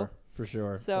of deal. For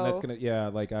sure. So and that's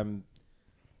gonna like I'm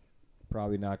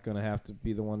probably not gonna have to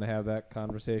be the one to have that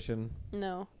conversation.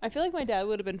 No, I feel like my dad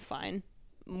would have been fine,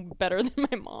 better than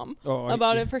my mom Oh,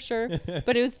 about it for sure.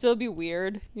 But it would still be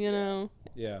weird, you know.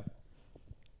 Yeah.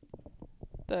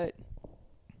 But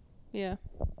yeah,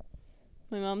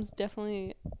 my mom's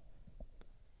definitely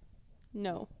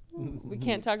no. We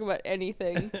can't talk about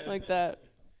anything like that.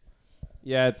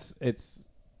 Yeah, it's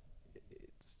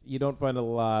you don't find a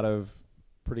lot of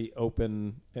pretty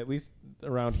open, at least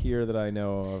around here that I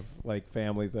know of, like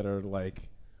families that are like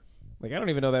I don't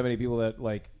even know that many people that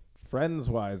like friends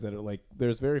wise that are like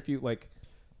there's very few like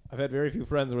I've had very few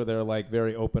friends where they're like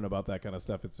very open about that kind of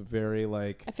stuff. It's a very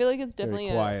like I feel like it's definitely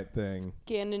very quiet thing.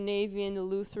 Scandinavian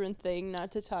Lutheran thing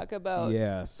not to talk about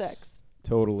sex.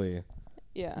 Totally.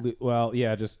 Yeah. Well,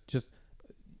 yeah, just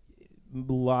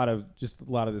a lot of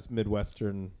this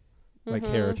Midwestern like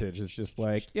heritage is just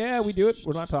like, yeah, we do it.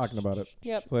 We're not talking about it.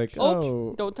 Yep. It's like,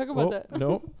 don't talk about that.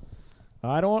 Nope.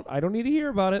 I don't need to hear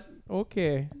about it.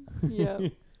 Okay. Yeah.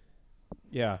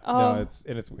 Yeah. No,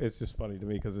 it's just funny to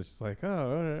me because it's just like,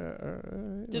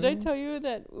 Did I tell you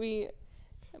that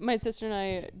my sister and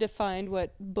I defined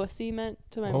what bussy meant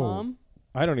to my mom?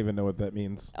 I don't even know what that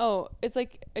means. Oh, it's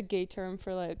like a gay term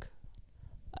for like,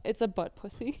 it's a butt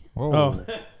pussy. Whoa. Oh.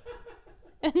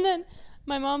 And then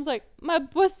my mom's like, my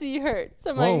pussy hurts.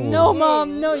 I'm like, no,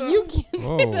 Mom, no, you can't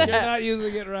say You're that. not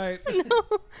using it right. No.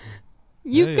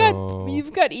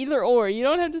 You've got either or. You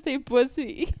don't have to say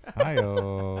pussy.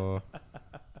 Hi-oh.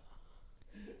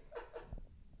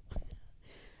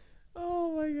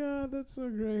 Oh my God, that's so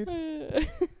great.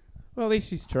 Well, at least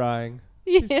she's trying.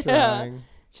 She's Yeah. trying.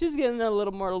 She's getting a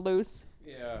little more loose.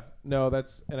 Yeah. No,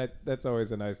 that's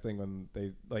always a nice thing when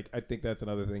they like. I think that's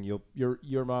another thing.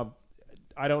 Your mom.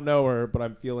 I don't know her, but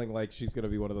I'm feeling like she's gonna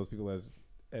be one of those people as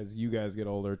you guys get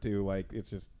older too. Like it's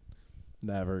just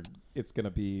never. It's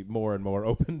gonna be more and more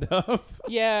opened up.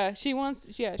 Yeah, she's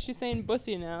saying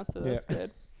bussy now, so that's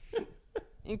good.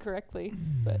 Incorrectly,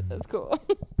 but that's cool.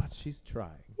 But she's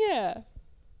trying. Yeah,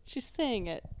 she's saying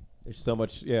it. There's so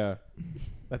much. Yeah.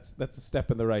 That's a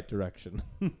step in the right direction.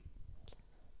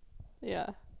 Yeah.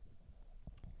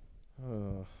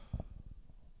 Oh.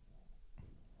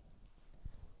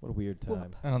 What a weird time.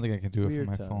 Whoop. I don't think I can do Weird it from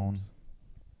my times. phone.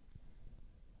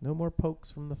 No more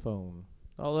pokes from the phone.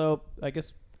 Although I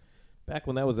guess back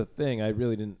when that was a thing, I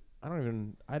really didn't.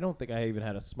 I don't think I even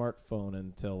had a smartphone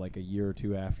until like a year or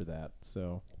two after that.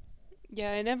 So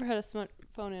Yeah, I never had a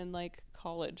smartphone in like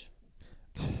college.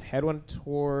 had one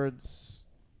towards.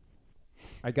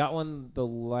 I got one the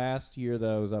last year that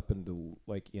I was up in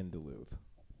Duluth.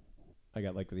 I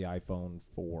got like the iPhone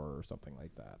 4 or something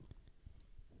like that.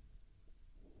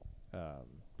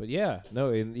 But yeah, no,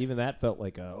 and even that felt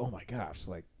like, oh my gosh,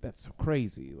 like that's so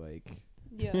crazy. Like,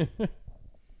 Yeah.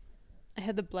 I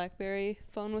had the BlackBerry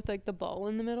phone with like the ball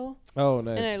in the middle. oh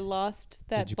nice. And I lost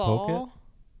that Did you ball.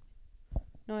 poke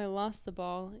No, I lost the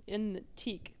ball in the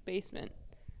teak basement.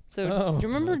 So Oh. do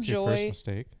you remember That's your first Joy?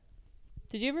 mistake.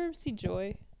 Did you ever see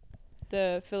Joy?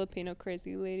 The Filipino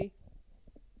crazy lady?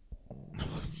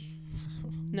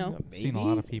 No? I've seen a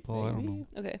lot of people. I don't know.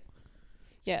 Okay.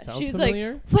 Yeah, Sounds she's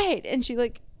familiar? like, wait, and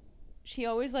she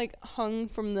always like hung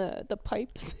from the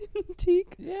pipes in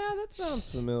teak. Yeah, that sounds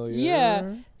familiar.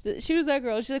 Yeah. She was that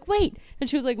girl. She's like, wait, and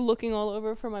she was like looking all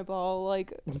over for my ball,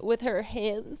 like with her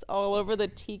hands all over the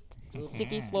teak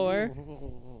sticky floor.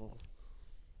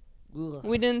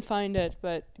 We didn't find it,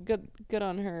 but good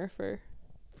on her for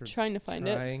trying to find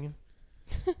it.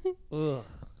 Ugh.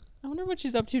 I wonder what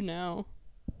she's up to now.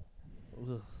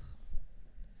 Ugh.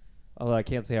 Although I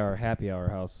can't say our happy hour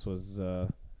house was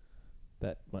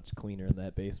that much cleaner in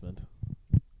that basement.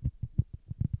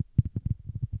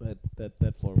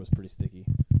 That floor was pretty sticky.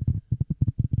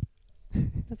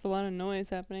 That's a lot of noise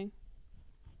happening.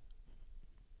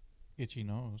 Itchy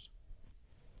nose.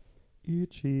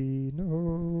 Itchy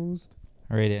nose.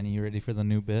 All right, Annie, you ready for the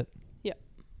new bit? Yep.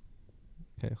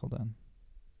 Okay, hold on.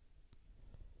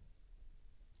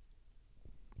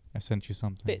 I sent you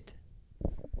something. Bit.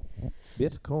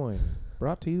 Bitcoin.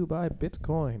 Brought to you by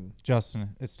Bitcoin.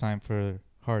 Justin, it's time for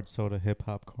Hard Soda Hip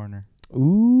Hop Corner.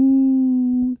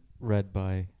 Ooh. Read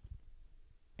by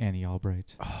Annie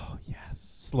Albright. Oh, yes.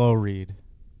 Slow read.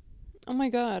 Oh my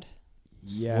god.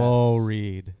 Yes. Slow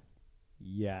read.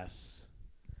 Yes.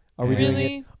 Are we really?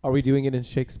 doing it? Are we doing it in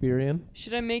Shakespearean?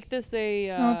 Should I make this a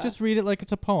No, just read it like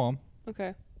it's a poem.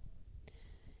 Okay.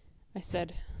 I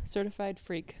said, certified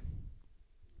freak.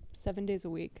 7 days a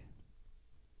week.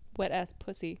 Wet ass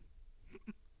pussy.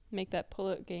 Make that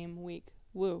pull-out game weak.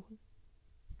 Woo.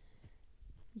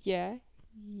 Yeah.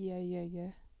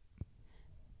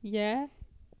 Yeah?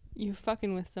 You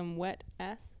fucking with some wet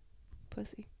ass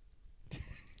pussy.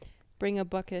 Bring a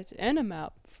bucket and a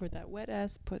mop for that wet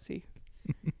ass pussy.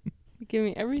 Give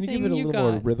me Can everything you give it a little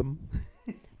more got rhythm?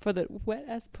 for that wet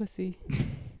ass pussy.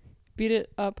 Beat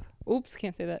it up. Oops,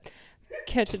 can't say that.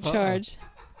 Catch a charge.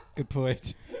 Good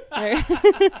point. Right.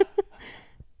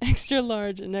 Extra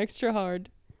large and extra hard.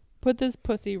 Put this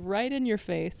pussy right in your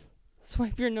face.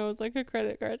 Swipe your nose like a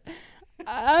credit card.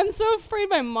 I'm so afraid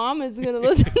my mom is going to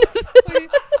listen to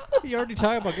this. You already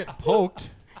talking about getting poked.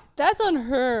 That's on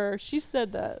her. She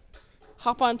said that.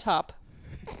 Hop on top.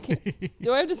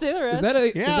 Do I have to say the rest? Is that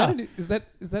a Yeah.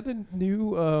 is that a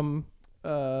new oh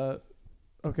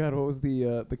god, what was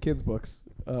the kids books?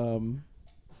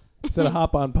 Instead of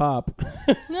hop on pop.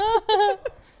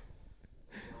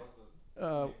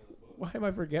 Why am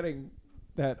I forgetting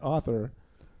that author?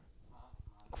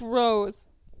 Gross.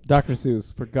 Dr.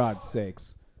 Seuss, for God's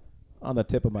sakes. On the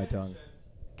tip of my tongue.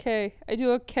 Okay, I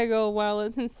do a kegel while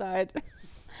it's inside.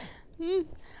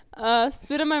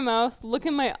 Spit in my mouth. Look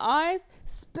in my eyes.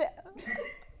 Spit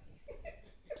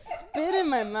in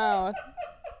my mouth.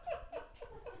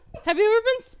 Have you ever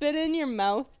been spit in your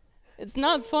mouth? It's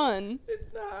not fun. It's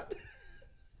not.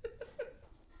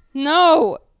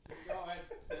 No.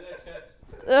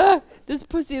 Ugh, this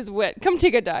pussy is wet. Come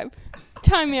take a dive.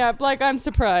 Tie me up like I'm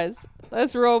surprised.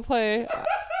 Let's role play.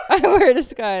 I wear a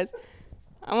disguise.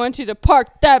 I want you to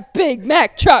park that Big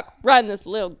Mac truck right in this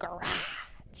little garage.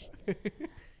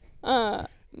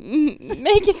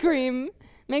 Make it scream.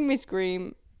 Make me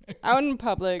scream. Out in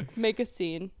public. Make a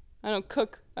scene. I don't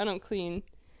cook. I don't clean.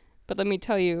 But let me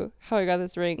tell you how I got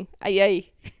this ring.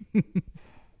 Ay.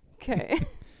 Okay.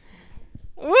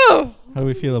 Woo! How do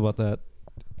we feel about that?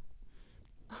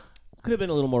 Could have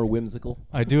been a little more whimsical.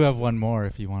 I do have one more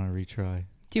if you want to retry.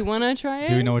 Do you want to try it?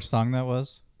 Do we know which song that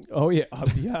was? Oh yeah,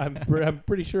 yeah. I'm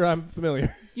pretty sure I'm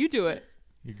familiar. You do it.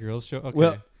 Your girls show? Okay.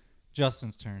 Well-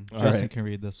 Justin's turn. All Justin right. can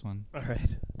read this one. All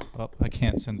right. Oh, I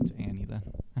can't send it to Annie then.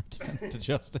 I have to send it to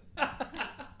Justin.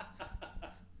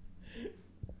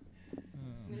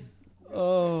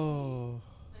 Oh,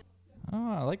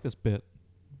 Oh, I like this bit.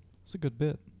 It's a good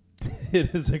bit.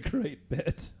 it is a great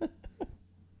bit.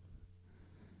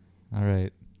 All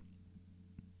right.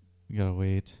 We gotta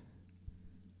wait.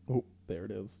 Oh, there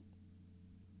it is.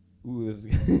 Ooh, this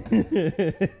is.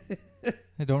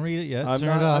 Hey, don't read it yet. I'm Turn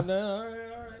not. it off. I'm not, all right.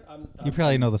 You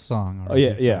probably know the song Oh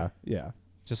already. yeah.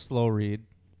 Just slow read.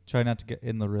 Try not to get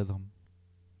in the rhythm.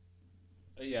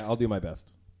 Yeah, I'll do my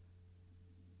best.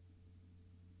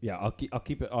 Yeah, I'll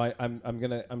keep it.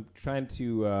 I'm trying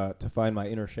to find my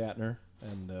inner Shatner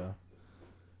and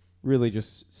really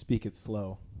just speak it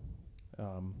slow,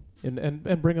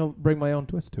 and bring my own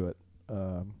twist to it.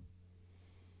 All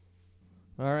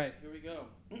right, here we go.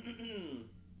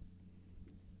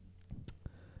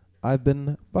 I've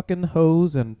been fucking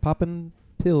hoes and popping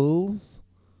pills.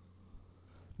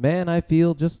 Man, I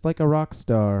feel just like a rock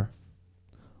star.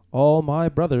 All my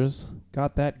brothers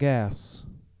got that gas,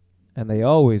 and they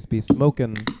always be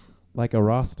smoking like a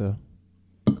Rasta.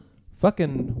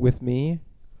 Fucking with me,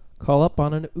 call up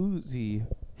on an Uzi,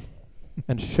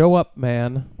 and show up,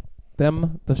 man.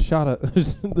 Them the shotta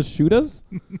the shootas?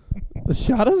 The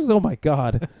shotas? Oh my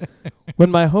god. When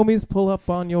my homies pull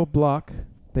up on your block,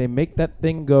 they make that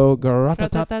thing go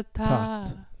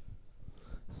garatatat.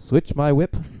 Switch my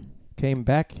whip, came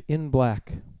back in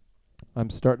black. I'm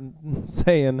starting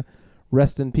saying,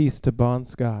 rest in peace to Bon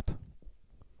Scott.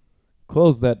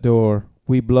 Close that door,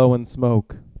 we blow and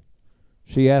smoke.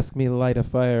 She asked me light a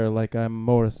fire like I'm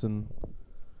Morrison.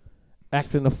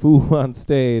 Acting a fool on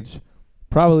stage,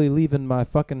 probably leaving my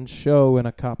fucking show in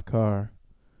a cop car.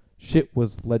 Shit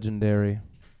was legendary.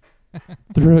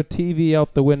 Threw a TV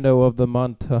out the window of the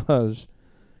montage.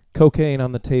 Cocaine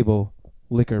on the table,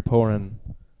 liquor pouring.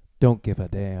 Don't give a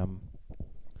damn.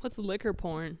 What's liquor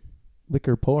porn?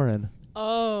 Liquor pouring.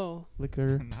 Oh.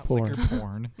 Liquor Not pouring. liquor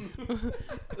porn.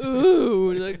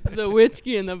 Ooh, the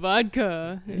whiskey and the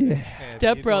vodka. Yeah.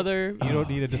 Stepbrother. You don't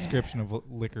need a description of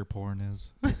what liquor porn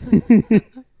is.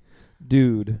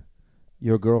 Dude,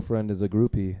 your girlfriend is a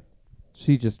groupie.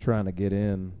 She just trying to get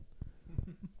in.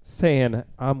 Saying,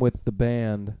 I'm with the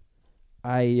band.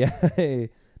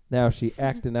 Now she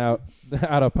acting out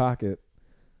of pocket.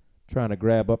 Trying to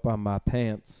grab up on my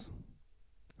pants.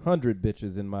 100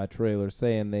 bitches in my trailer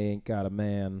saying they ain't got a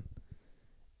man.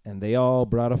 And they all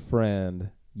brought a friend.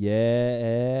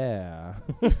 Yeah.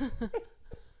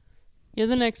 You're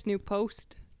the next new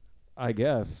post. I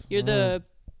guess. You're the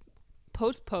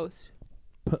post.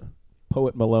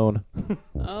 Poet Malone.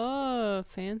 Oh,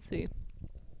 fancy.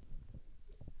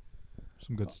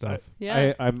 Some good stuff.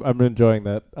 Yeah. I'm enjoying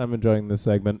that. I'm enjoying this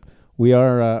segment. We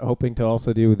are hoping to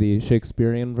also do the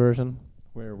Shakespearean version,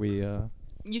 where we.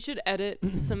 You should edit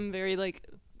some very like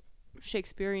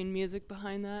Shakespearean music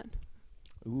behind that.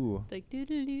 Ooh. Like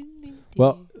doo-doo-doo-doo-doo.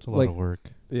 Well, It's a lot like, of work.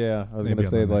 yeah, I was Maybe gonna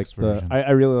on say the like next version. I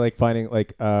really like finding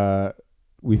like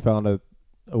we found a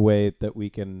way that we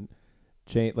can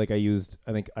change. Like I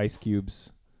think ice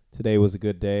cubes. Today was a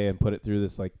good day, and put it through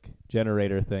this like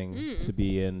generator thing to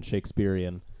be in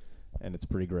Shakespearean, and it's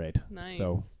pretty great. Nice.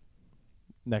 So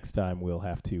next time we'll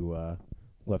have to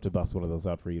bust one of those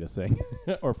out for you to sing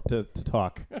or to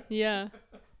talk. Yeah.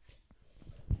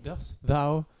 Dost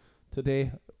thou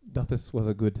today? This was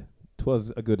a good.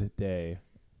 'Twas a good day.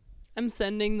 I'm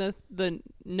sending the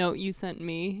note you sent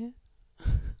me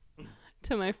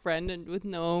to my friend and with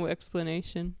no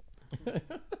explanation.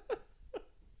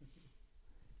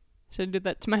 Should I do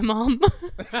that to my mom?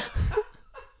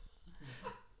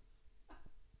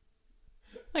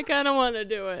 I kind of want to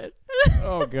do it.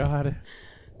 Oh God.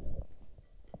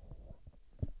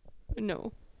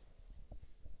 No.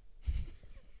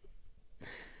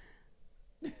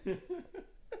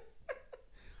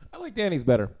 I like Danny's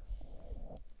better.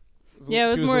 Yeah,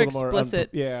 it was She more a little explicit.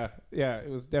 yeah, it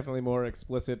was definitely more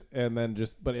explicit, and then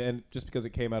just because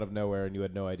it came out of nowhere and you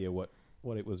had no idea what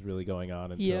it was really going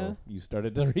on until you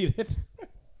started to read it.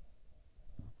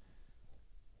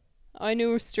 I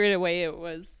knew straight away it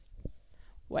was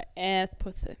wet ass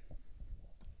pussy.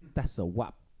 That's a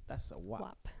wop. That's a wop.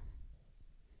 Wop.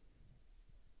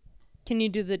 Can you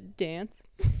do the dance?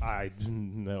 I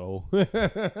no.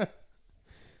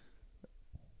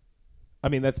 I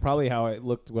mean, that's probably how it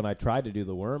looked when I tried to do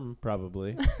the worm,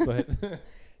 probably. But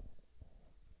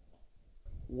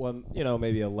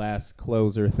maybe a last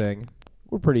closer thing.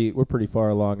 We're pretty far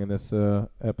along in this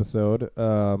episode.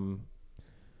 You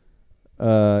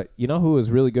know who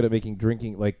was really good at making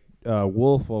drinking, like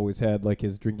Wolf always had like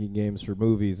his drinking games for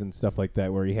movies and stuff like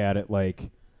that, where he had it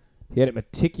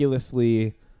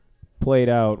meticulously played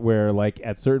out, where like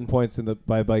at certain points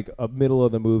by like a middle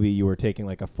of the movie you were taking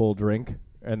like a full drink,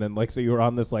 and then like so you were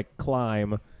on this like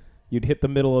climb, you'd hit the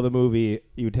middle of the movie,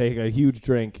 you'd take a huge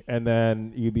drink, and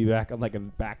then you'd be back on like a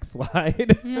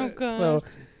backslide. Oh God. So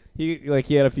he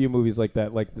had a few movies like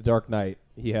that, like The Dark Knight.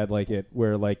 He had like it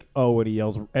where like when he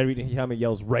yells, every time he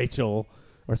yells Rachel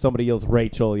or somebody yells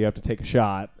Rachel, you have to take a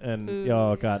shot, and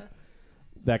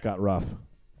that got rough.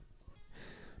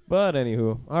 But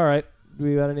anywho, all right. Do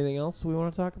we got anything else we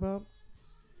want to talk about?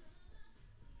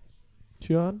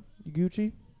 Sean, you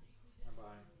Gucci?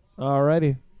 Bye.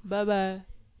 Alrighty. Bye-bye.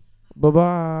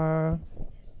 Bye-bye.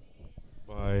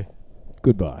 Bye.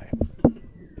 Goodbye.